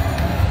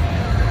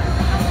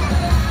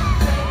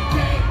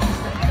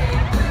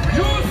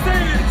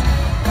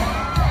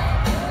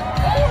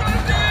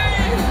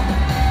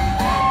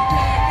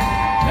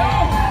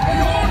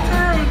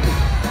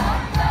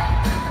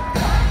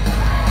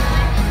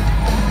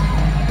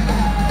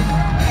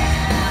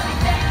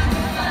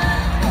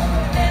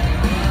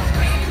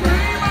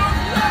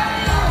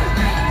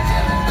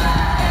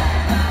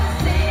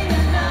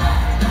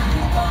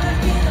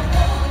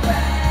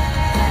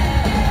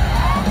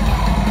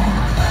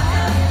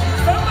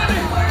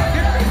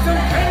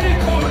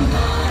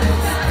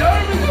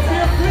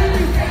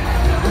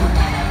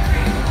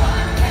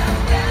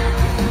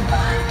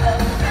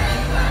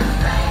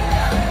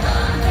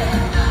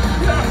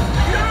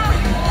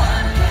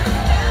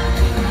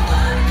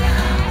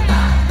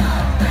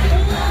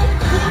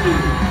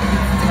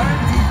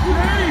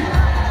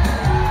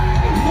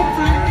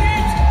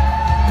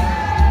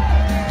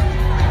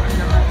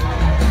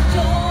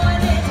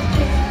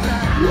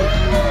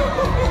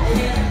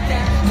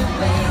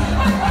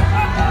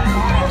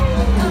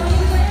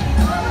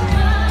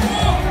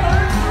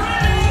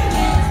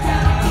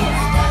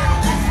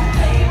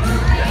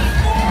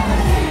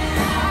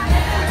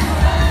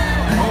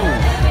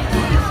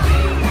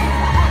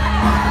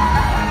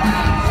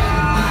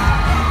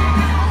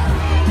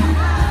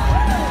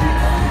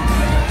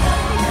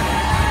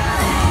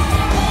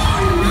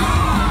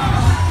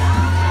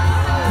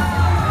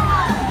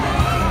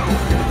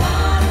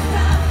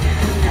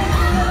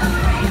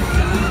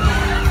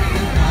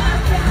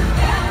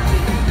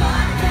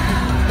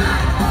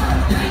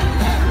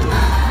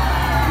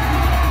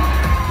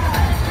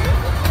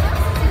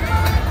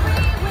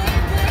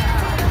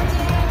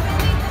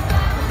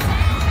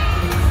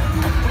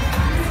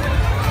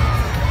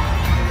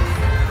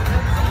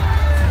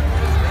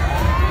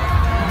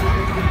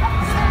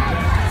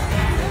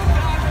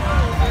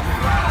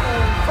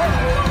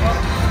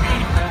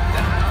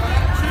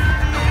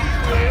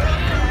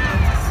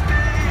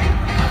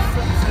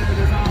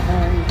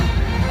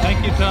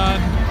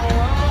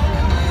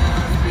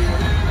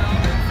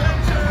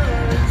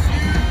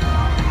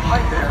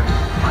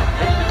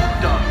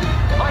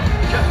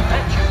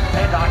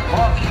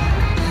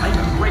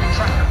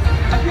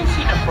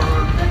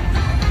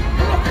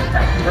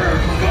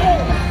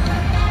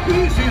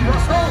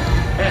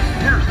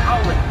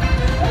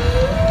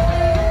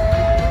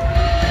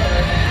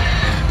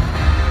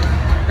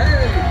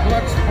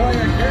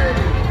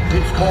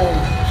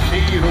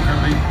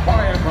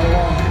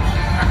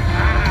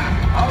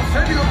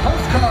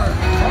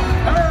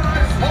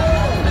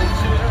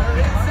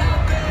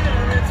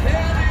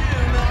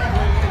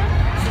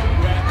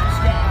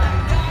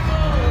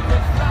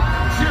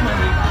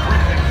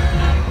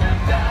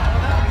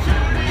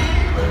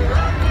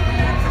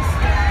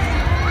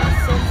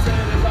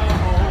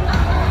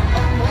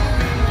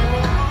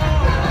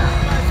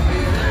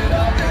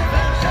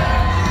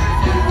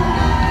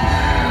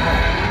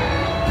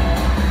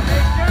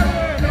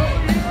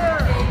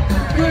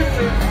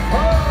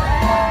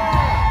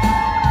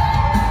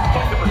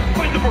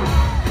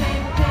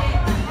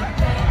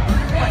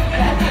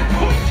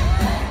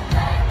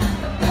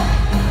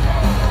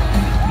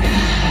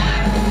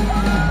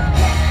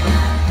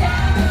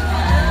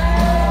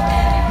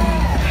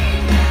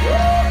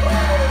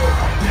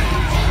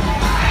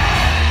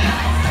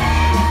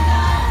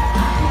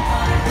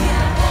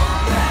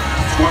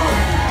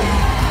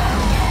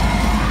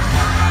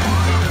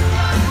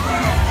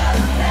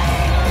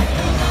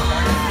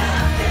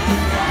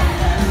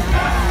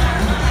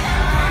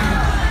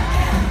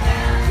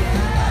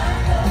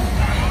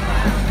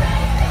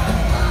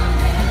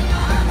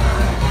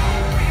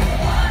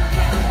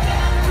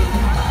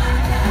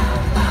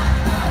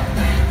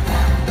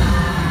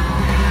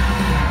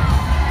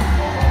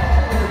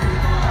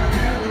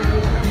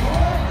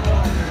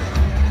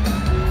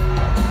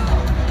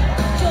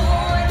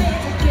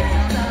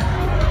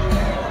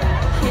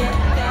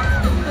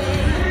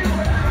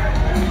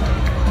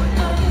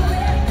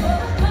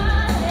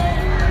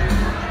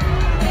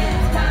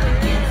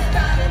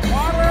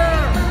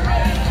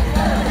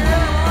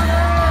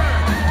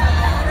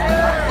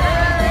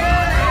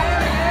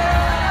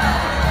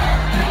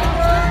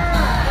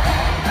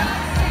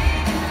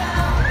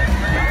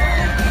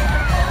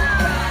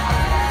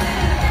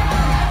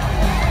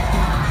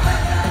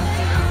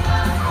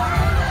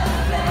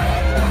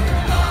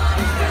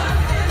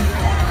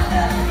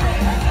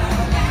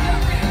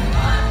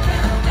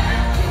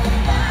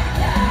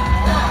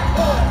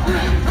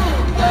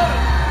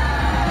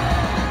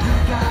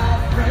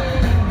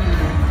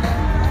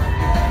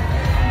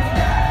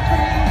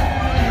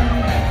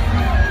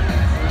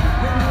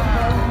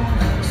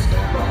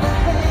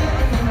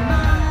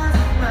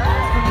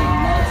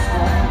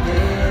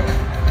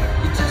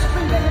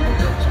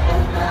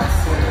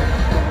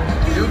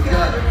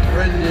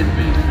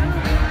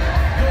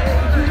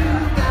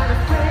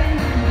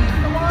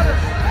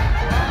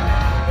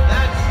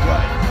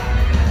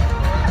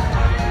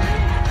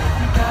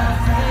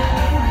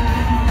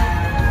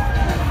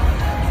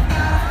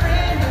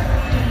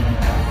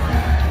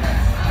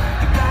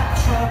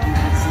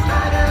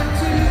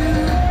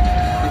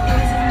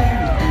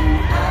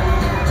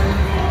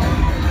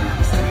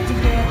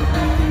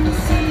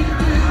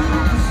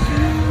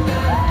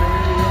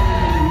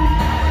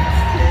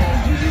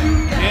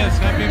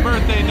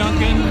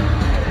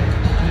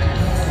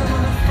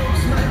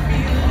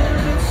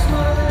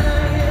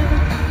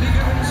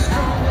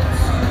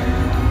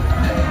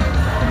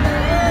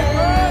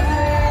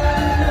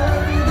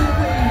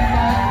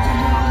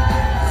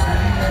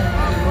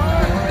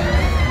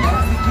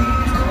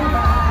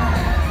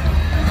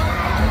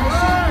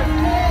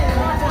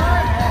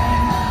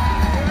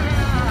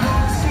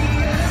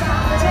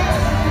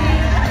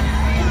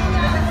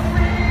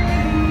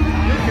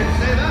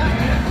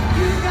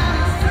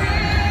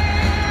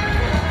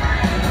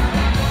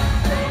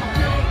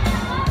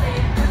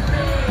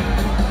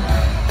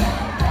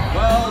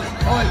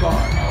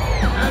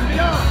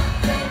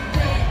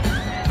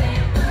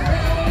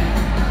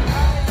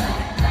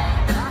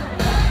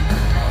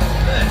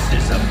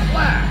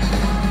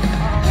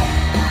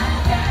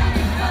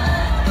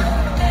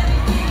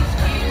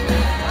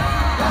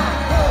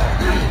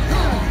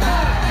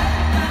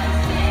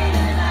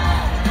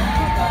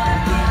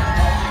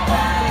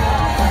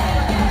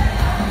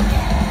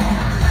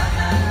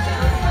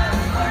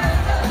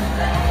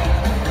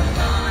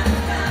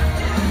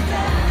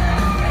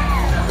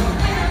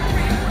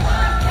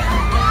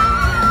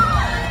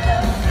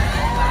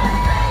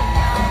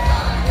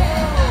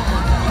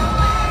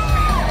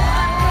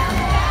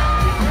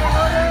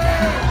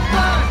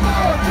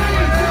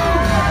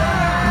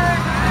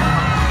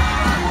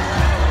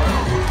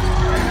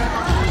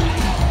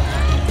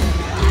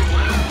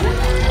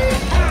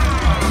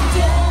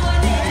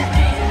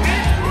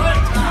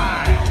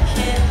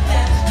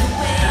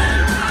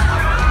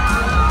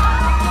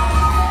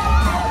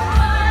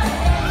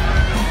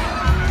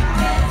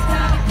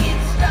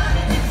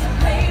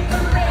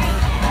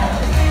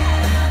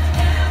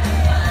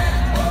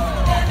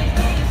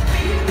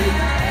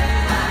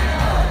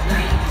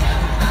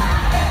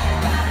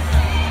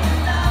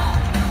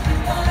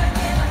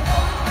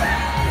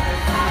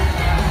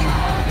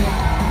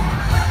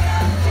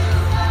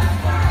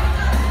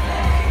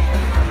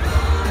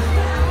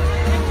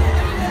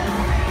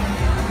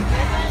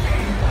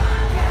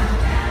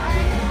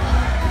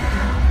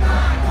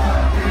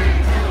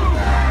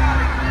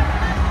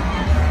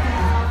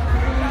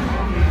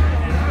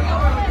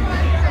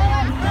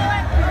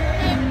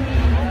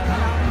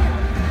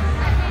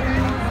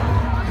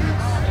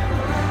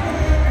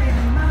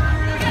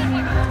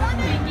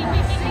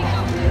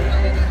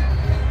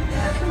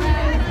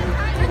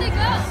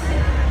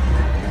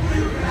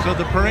 So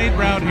the parade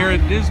route here at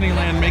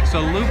Disneyland makes a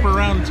loop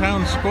around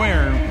town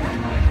square.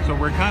 So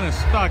we're kind of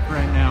stuck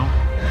right now.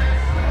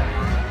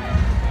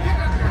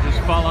 We'll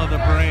just follow the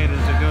parade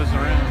as it goes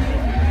around.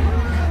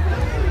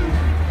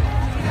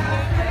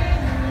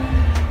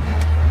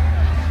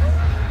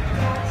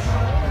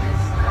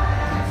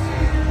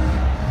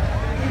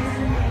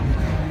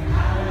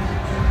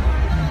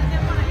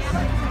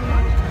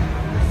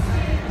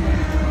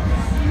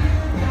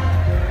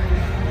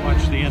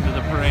 Watch the end of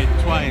the parade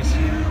twice.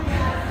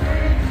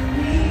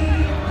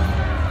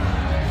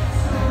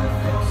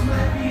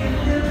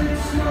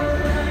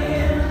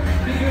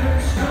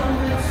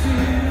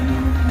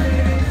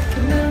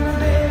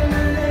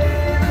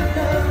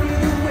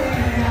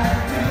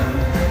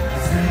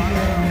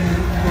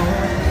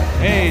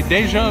 Hey,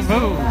 deja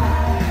vu.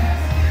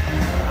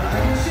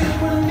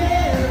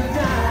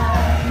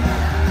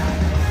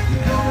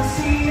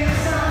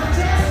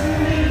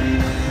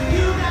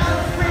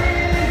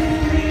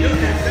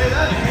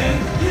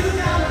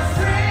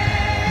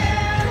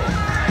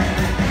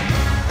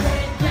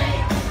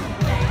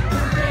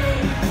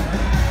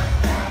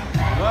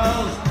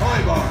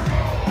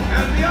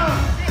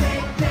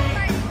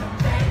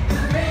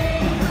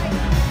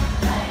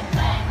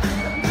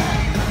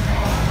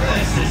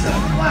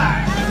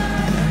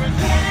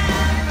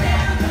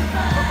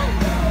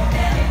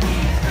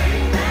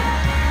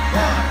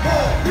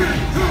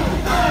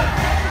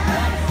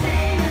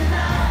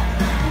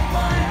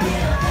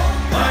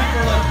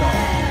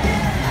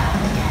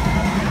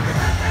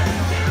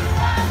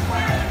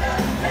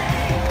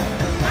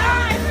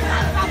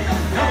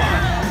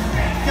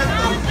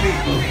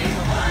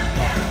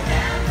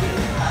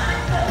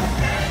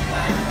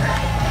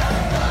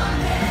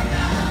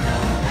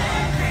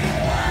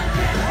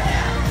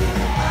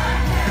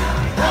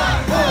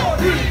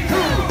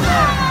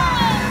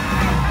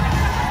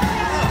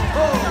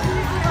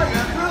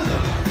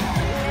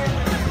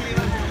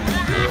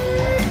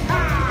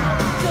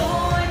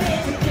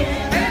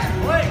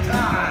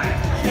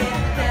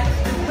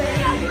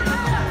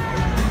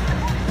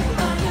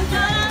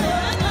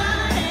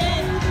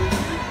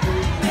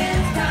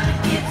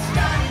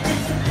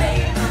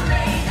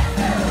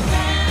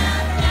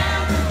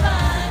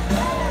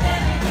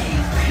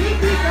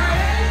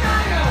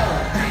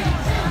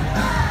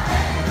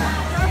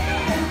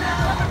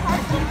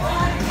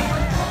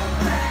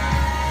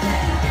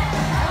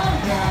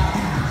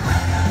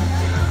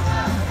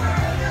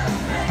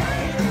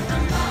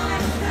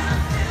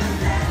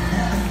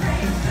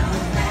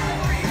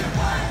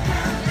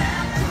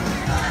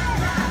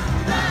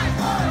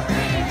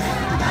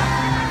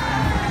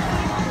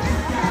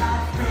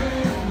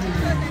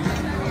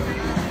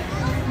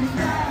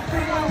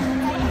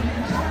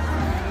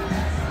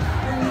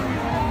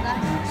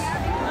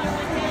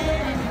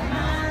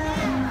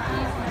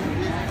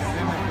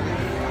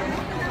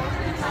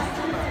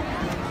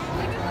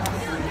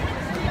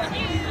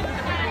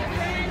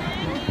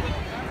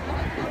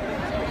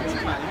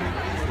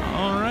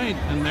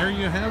 And there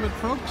you have it,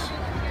 folks.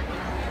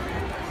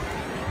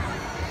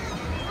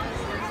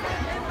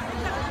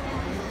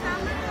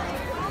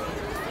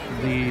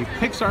 The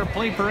Pixar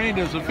Play Parade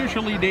is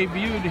officially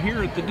debuted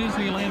here at the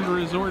Disneyland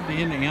Resort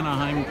in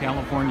Anaheim,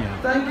 California.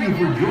 Thank you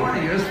for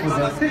joining us for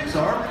the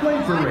Pixar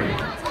Play Parade.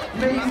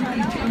 May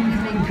you continue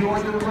to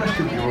enjoy the rest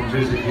of your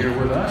visit here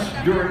with us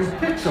during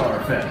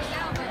Pixar Fest.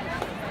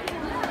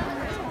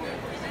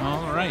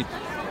 All right.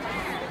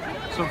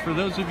 So for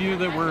those of you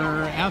that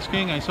were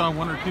asking, I saw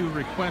one or two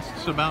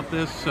requests about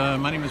this.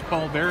 My name is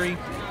Paul Berry.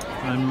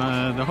 I'm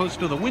the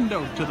host of the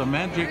Window to the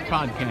Magic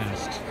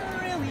podcast,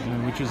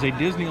 which is a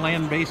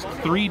Disneyland-based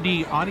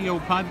 3D audio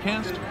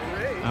podcast.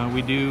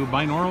 We do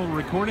binaural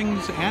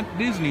recordings at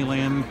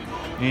Disneyland.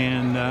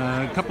 And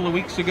a couple of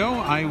weeks ago,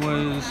 I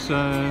was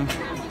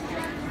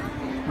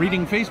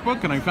reading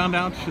Facebook, and I found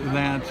out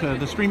that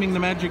the Streaming the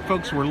Magic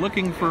folks were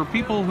looking for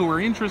people who were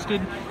interested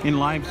in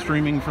live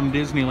streaming from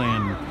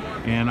Disneyland.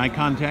 And I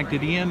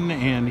contacted Ian,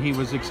 and he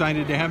was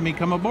excited to have me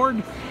come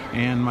aboard,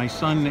 and my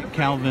son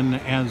Calvin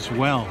as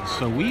well.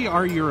 So we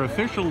are your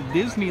official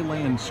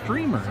Disneyland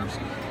streamers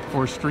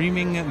for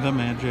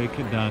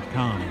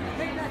streamingthemagic.com.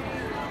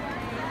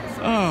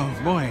 Oh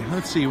boy,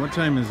 let's see, what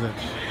time is it?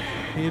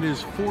 It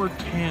is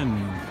 4:10.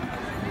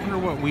 I wonder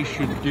what we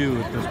should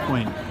do at this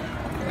point.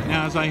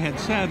 Now, as I had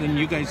said, and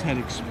you guys had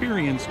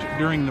experienced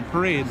during the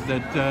parade,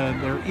 that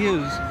there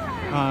is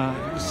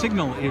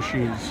signal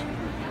issues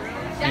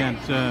at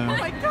the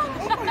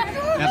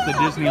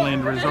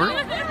Disneyland Resort.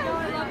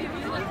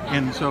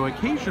 And so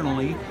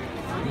occasionally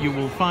you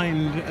will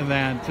find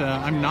that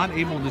I'm not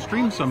able to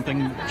stream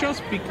something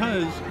just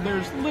because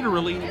there's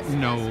literally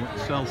no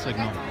cell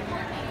signal.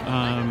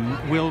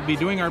 We'll be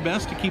doing our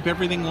best to keep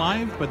everything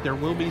live, but there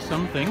will be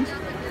some things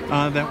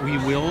that we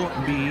will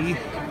be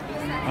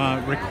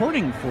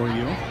recording for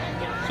you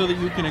so that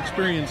you can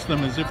experience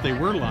them as if they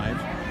were live.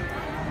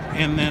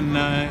 And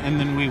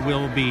then we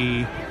will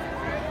be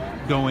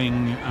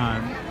going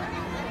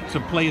to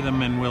play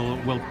them, and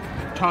we'll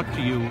talk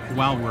to you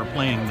while we're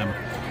playing them,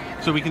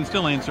 so we can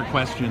still answer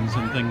questions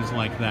and things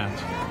like that.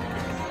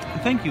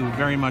 Thank you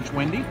very much,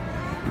 Wendy.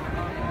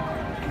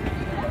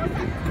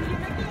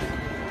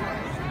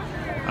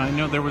 I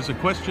know there was a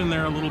question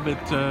there a little bit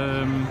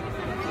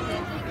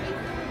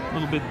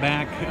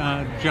back.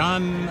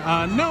 John,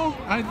 no,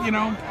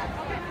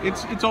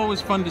 it's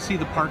always fun to see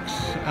the parks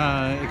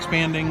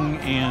expanding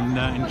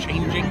and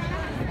changing,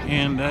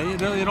 and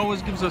it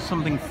always gives us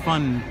something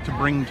fun to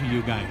bring to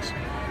you guys.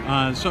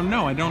 So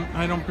no, I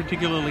don't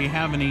particularly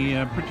have any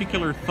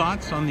particular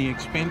thoughts on the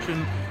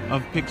expansion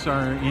of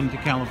Pixar into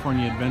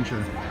California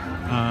Adventure.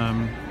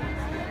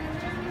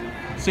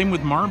 Same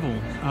with Marvel.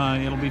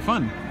 It'll be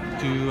fun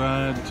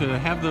to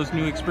have those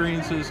new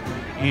experiences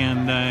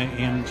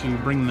and to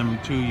bring them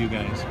to you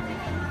guys.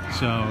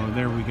 So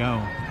there we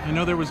go. I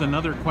know there was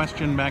another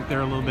question back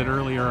there a little bit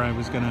earlier I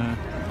was gonna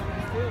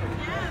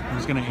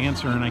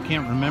answer, and I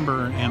can't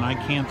remember, and I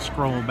can't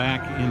scroll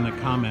back in the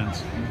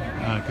comments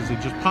because they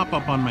just pop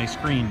up on my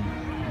screen.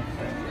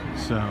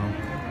 So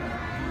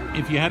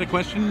if you had a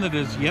question that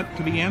is yet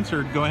to be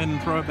answered, go ahead and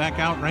throw it back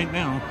out right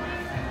now.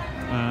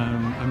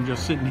 I'm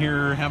just sitting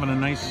here having a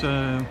nice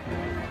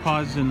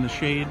pause in the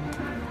shade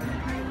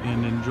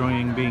and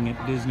enjoying being at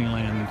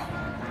Disneyland.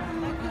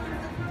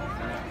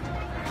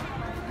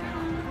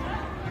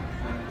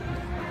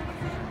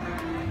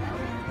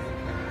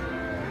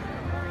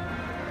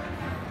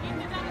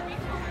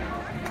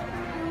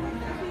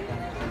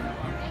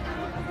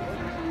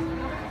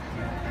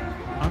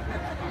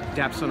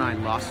 Dapso and I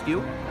lost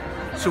you,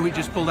 so we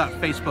just pulled out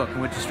Facebook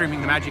and went to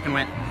Streaming the Magic and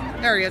went,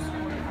 there he is.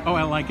 Oh,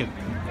 I like it.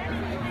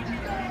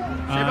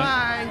 Say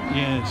bye.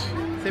 Yes.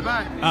 Say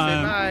bye. Say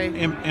bye.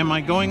 Am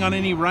I going on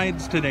any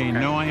rides today? Okay.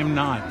 No, I am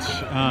not.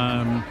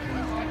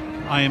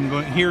 I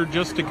am here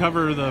just to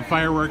cover the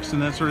fireworks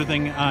and that sort of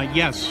thing.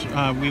 Yes,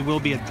 we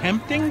will be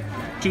attempting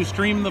to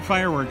stream the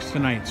fireworks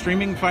tonight.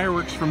 Streaming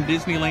fireworks from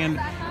Disneyland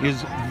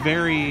is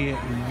very,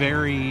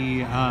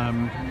 very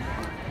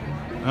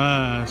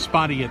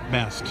spotty at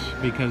best,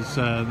 because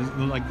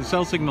like the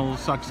cell signal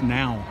sucks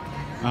now,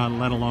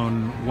 let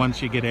alone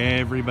once you get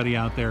everybody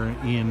out there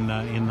in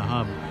the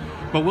hub.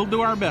 But we'll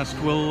do our best.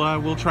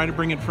 We'll try to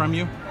bring it from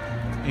you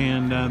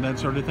and that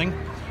sort of thing.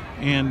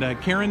 And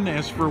Karen,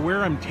 as for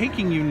where I'm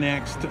taking you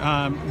next,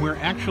 we're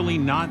actually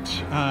not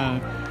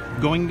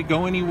going to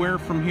go anywhere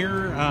from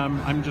here.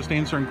 I'm just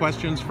answering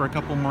questions for a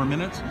couple more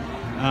minutes,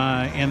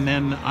 and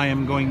then I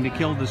am going to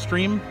kill the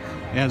stream,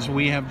 as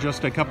we have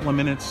just a couple of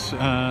minutes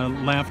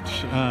left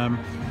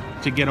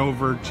to get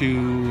over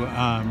to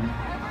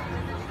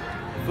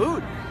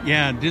food.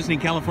 Yeah, Disney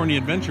California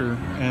Adventure,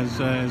 as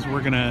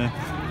we're gonna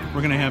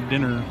have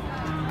dinner.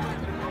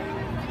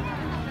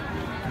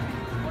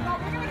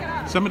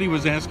 Somebody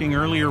was asking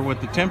earlier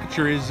what the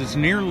temperature is. It's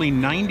nearly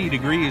 90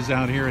 degrees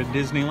out here at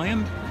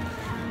Disneyland.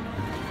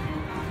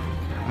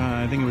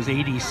 I think it was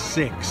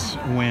 86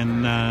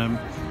 when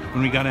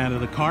we got out of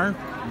the car.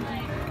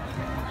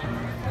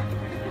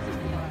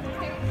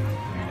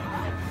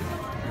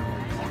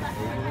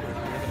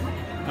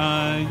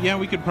 Yeah,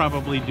 we could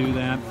probably do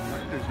that.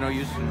 There's no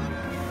use in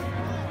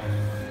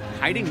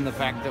hiding the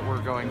fact that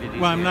we're going to Disney.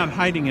 Well, I'm not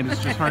hiding it.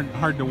 It's just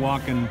hard to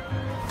walk, and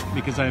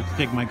because I have to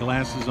take my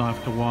glasses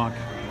off to walk.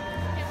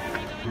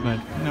 But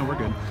no, we're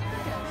good.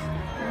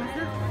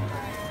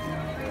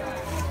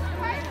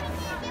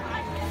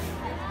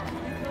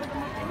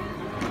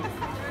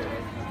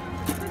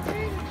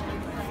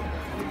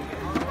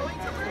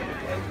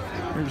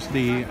 Here's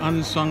the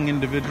unsung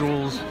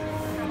individuals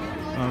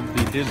of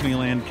the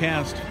Disneyland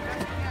cast.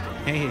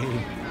 Hey,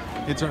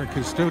 it's our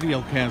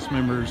custodial cast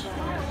members,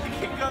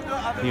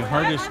 the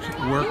hardest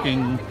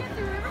working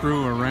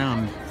crew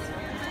around.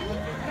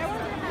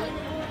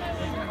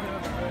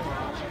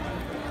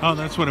 Oh,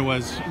 that's what it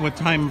was. What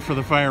time for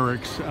the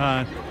fireworks?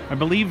 I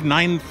believe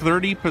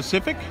 9:30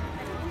 Pacific.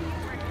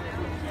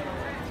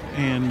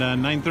 And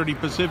 9:30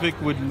 Pacific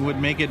would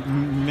make it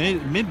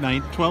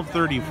midnight,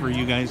 12:30 for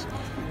you guys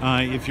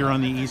if you're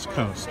on the East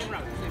Coast.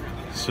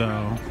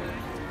 So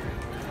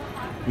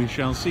we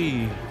shall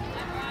see.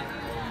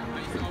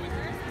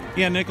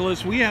 Yeah,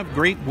 Nicholas, we have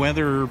great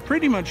weather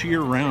pretty much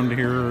year-round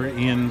here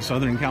in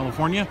Southern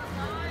California.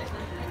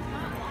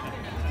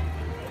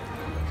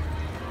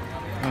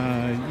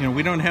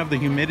 We don't have the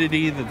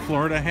humidity that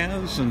Florida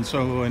has, and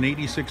so an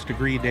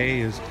 86-degree day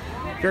is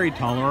very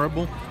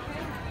tolerable.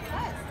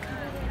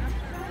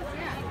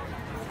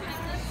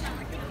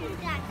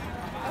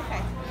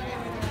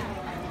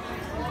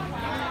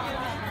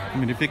 I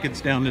mean, if it gets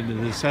down into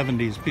the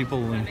 70s,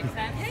 people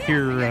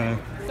here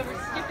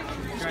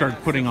start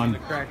putting on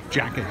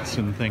jackets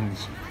and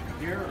things.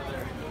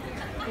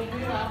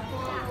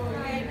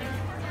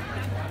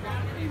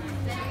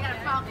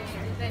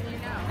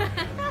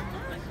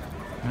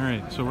 All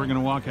right, so we're going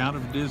to walk out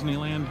of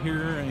Disneyland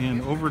here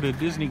and over to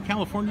Disney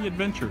California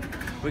Adventure.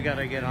 We got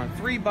to get on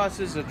 3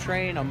 buses, a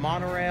train, a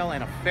monorail,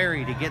 and a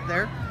ferry to get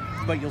there.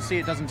 But you'll see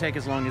it doesn't take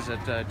as long as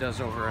it does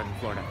over in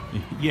Florida.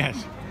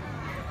 Yes.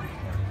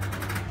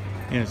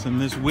 Yes, and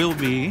this will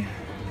be...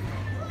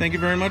 Thank you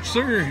very much,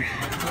 sir.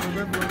 Have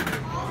a good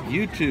one.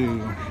 You too.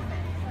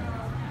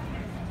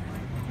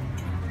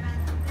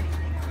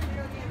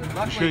 Bye.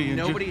 show you.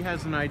 Nobody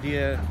has an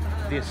idea,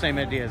 the same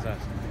idea as us.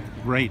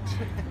 Right.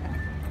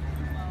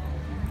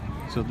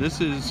 So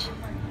this is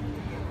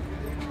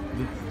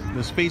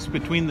the space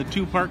between the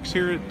two parks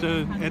here at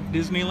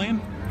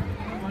Disneyland.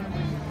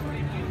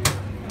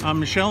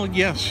 Michelle,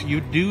 yes,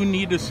 you do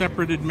need a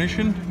separate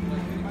admission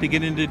to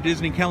get into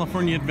Disney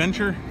California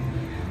Adventure.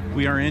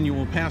 We are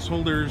annual pass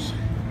holders,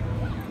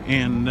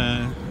 and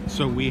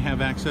so we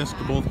have access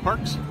to both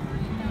parks.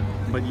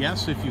 But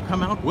yes, if you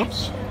come out,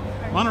 whoops,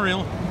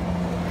 monorail.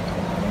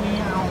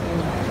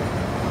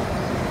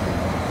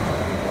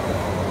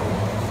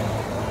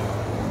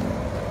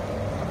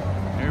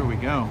 There we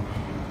go.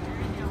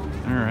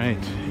 All right.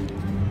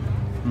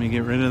 Let me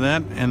get rid of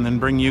that and then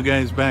bring you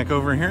guys back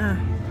over here.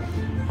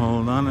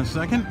 Hold on a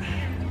second.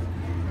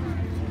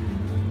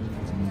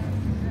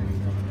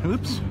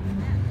 Oops.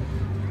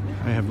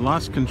 I have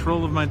lost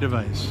control of my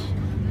device.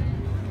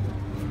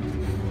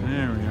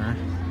 There we are.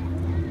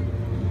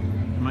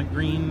 Am I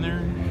green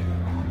there?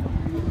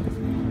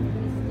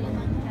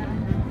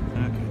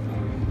 Okay.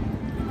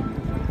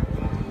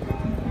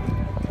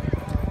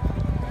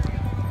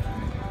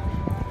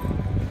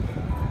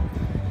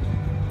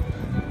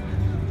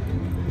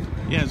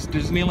 Yes,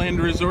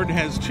 Disneyland Resort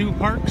has two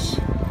parks.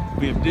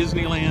 We have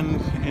Disneyland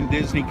and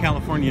Disney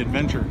California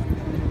Adventure.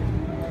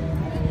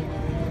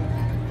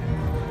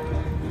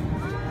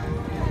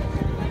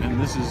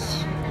 And this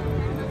is,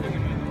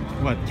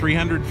 what,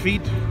 300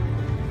 feet?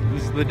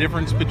 This is the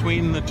difference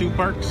between the two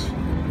parks.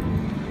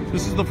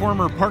 This is the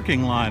former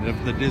parking lot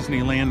of the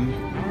Disneyland.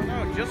 I don't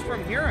know, just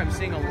from here I'm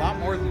seeing a lot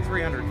more than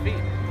 300 feet.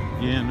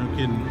 Yeah, no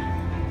kidding.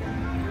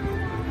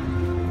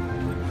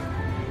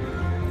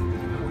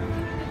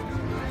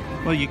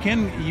 Well, you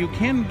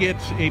can get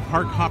a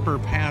park hopper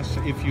pass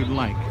if you'd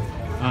like.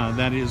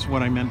 That is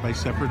what I meant by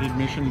separate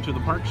admission to the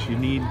parks. You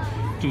need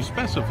to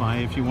specify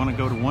if you want to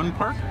go to one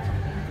park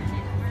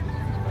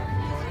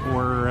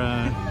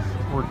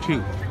or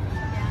two.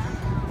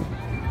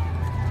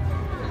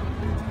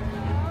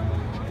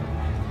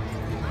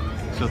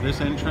 So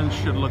this entrance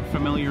should look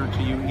familiar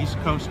to you East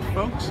Coast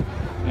folks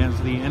as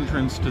the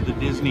entrance to the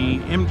Disney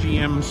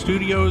MGM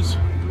Studios,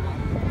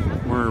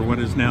 or what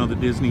is now the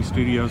Disney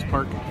Studios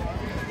Park.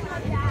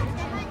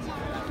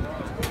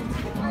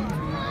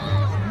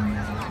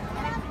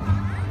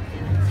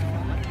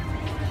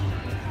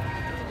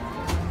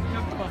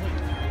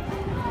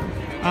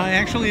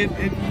 Actually,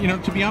 you know,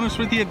 to be honest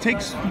with you, it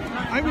takes,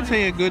 I would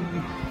say, a good,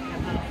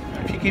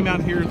 if you came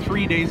out here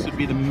 3 days, would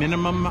be the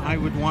minimum I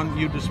would want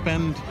you to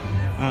spend.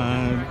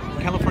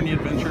 California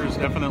Adventure is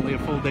definitely a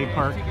full-day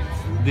park.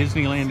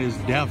 Disneyland is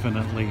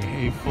definitely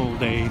a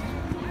full-day,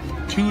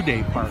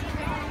 2-day park.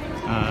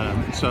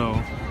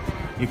 So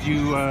if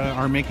you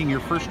are making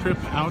your first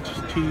trip out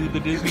to the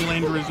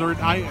Disneyland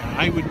Resort,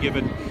 I would give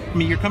it, I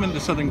mean, you're coming to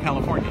Southern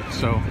California,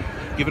 so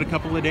give it a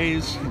couple of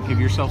days, give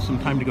yourself some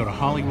time to go to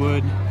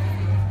Hollywood,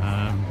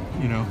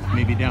 you know,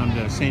 maybe down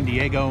to San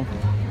Diego,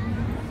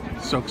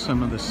 soak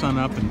some of the sun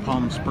up in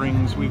Palm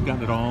Springs. We've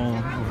got it all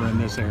over in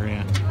this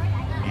area,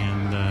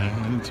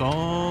 and it's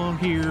all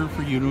here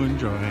for you to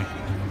enjoy.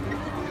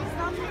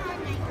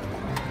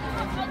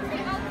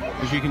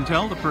 As you can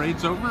tell, the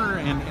parade's over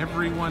and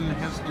everyone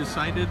has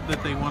decided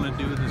that they want to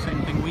do the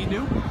same thing we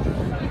do,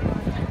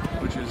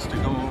 which is to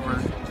go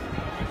over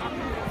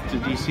to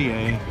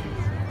DCA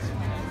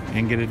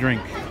and get a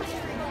drink.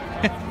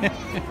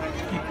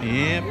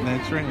 Yep,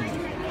 that's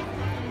right.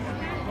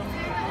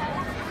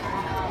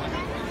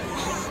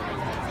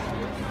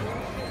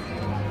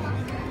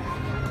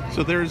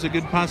 So there's a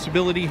good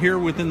possibility here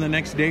within the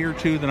next day or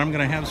two that I'm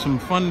going to have some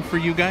fun for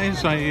you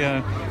guys.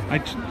 I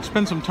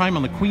spent some time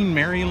on the Queen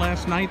Mary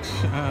last night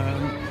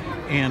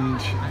and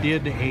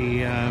did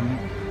a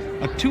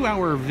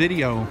 2-hour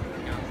video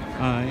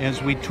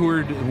as we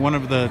toured one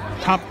of the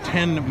top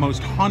 10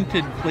 most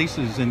haunted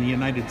places in the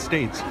United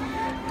States.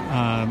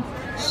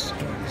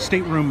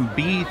 Stateroom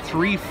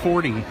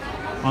B340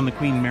 on the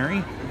Queen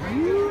Mary.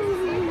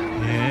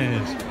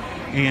 Yes.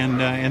 And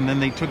then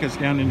they took us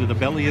down into the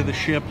belly of the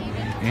ship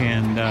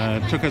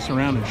and took us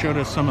around and showed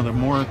us some of the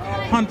more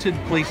haunted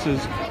places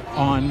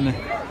on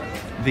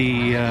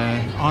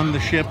the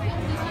ship.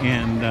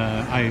 And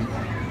I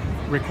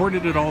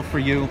recorded it all for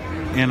you,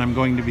 and I'm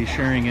going to be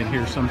sharing it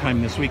here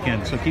sometime this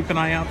weekend. So keep an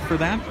eye out for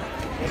that.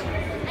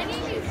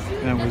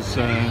 That was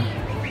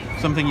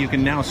something you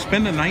can now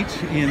spend a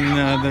night in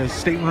the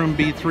Stateroom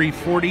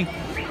B340.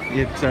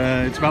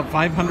 It's about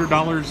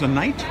 $500 a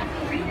night.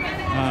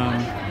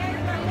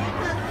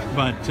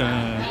 But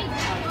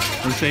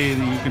they say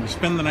that you can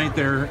spend the night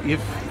there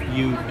if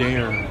you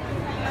dare.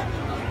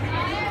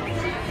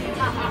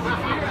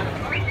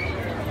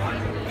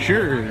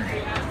 Sure.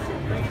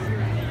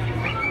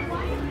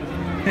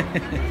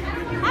 Okay.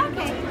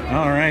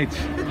 All right.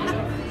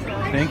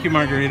 Thank you,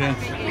 Margarita.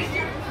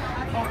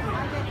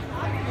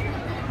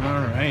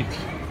 All right.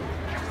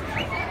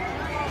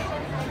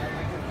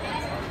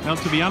 Well,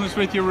 to be honest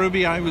with you,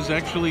 Ruby, I was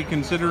actually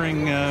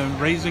considering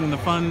raising the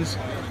funds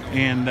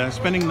and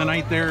spending the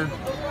night there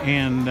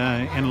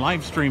and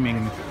live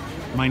streaming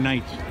my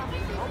night.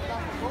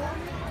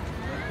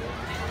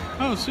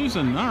 Oh,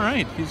 Susan. All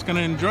right. He's going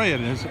to enjoy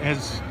it.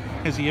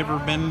 Has he ever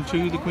been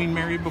to the Queen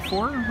Mary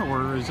before,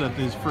 or is that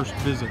his first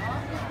visit?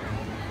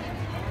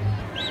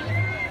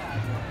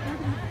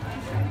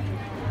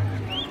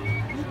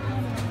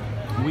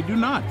 We do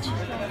not.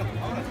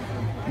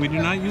 We do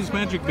not use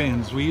magic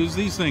bands. We use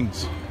these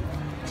things.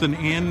 It's an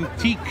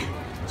antique.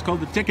 It's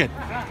called a ticket.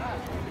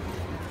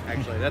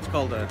 Actually, that's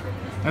called a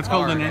That's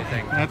card, called an I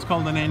think. that's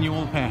called an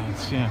annual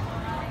pass. Yeah,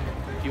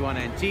 If you want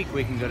antique,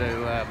 we can go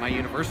to my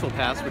Universal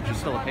Pass, which is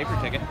still a paper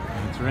ticket.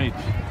 that's right.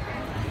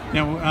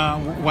 Now,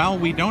 while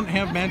we don't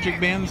have magic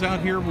bands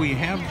out here, we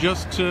have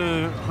just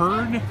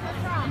heard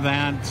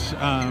that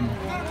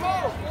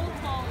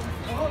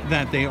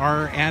that they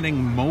are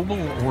adding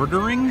mobile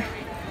ordering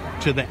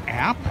to the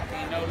app,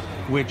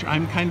 which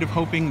I'm kind of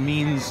hoping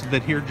means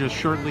that here just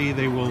shortly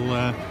they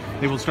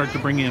will start to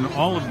bring in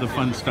all of the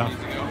fun stuff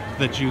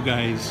that you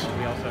guys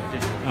We also have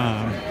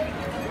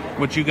digital.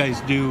 what you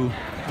guys do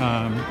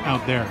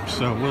out there.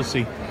 So we'll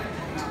see.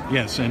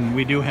 Yes, and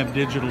we do have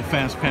digital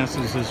fast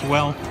passes as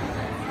well.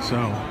 So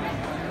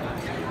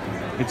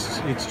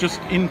it's just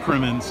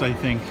increments, I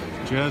think,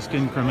 just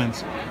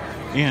increments.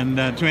 And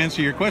to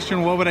answer your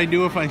question, what would I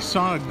do if I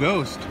saw a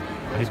ghost?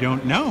 I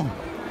don't know,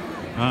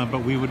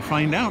 but we would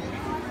find out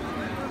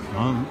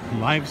on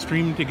live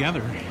stream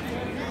together.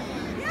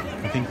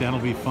 I think that'll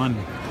be fun.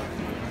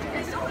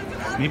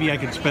 Maybe I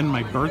could spend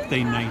my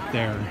birthday night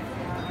there.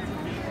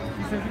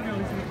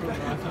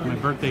 My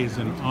birthday is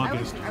in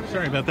August.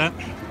 Sorry about that.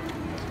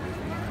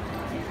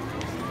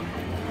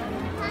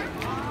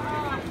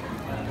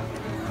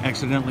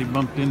 Accidentally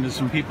bumped into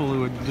some people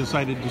who had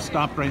decided to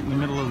stop right in the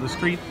middle of the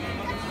street.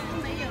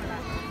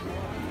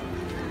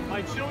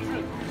 My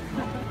children.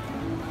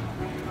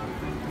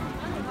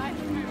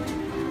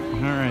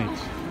 All right.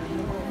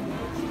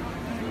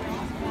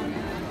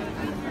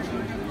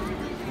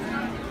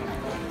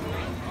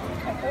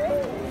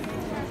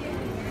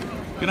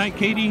 Good night,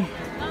 Katie.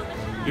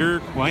 You're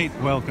quite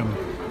welcome.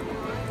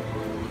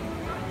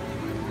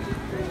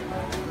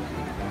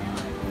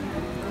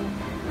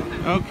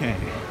 Okay.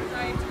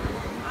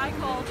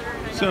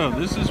 So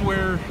this is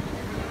where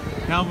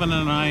Calvin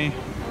and I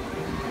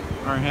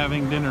are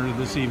having dinner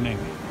this evening.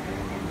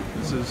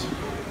 This is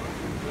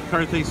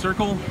Carthay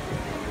Circle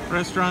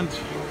restaurant.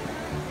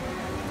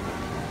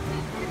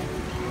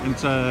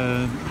 It's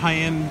a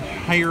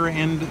higher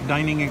end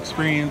dining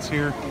experience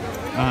here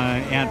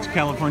at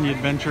California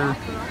Adventure,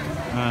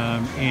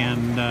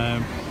 and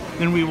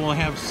then we will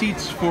have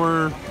seats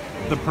for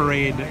the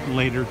parade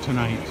later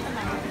tonight.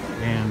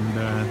 And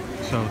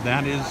so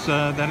that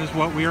is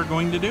what we are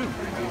going to do.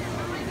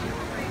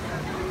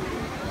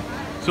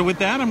 So with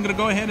that, I'm going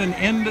to go ahead and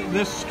end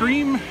this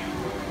stream.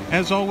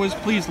 As always,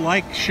 please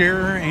like,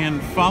 share,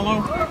 and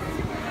follow.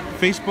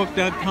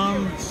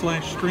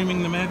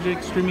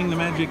 Facebook.com/streamingthemagic,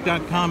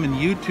 streamingthemagic.com, and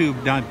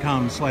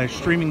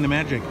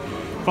YouTube.com/streamingthemagic.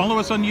 Follow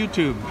us on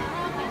YouTube.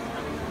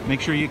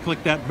 Make sure you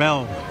click that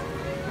bell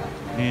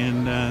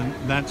and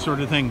that sort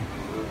of thing.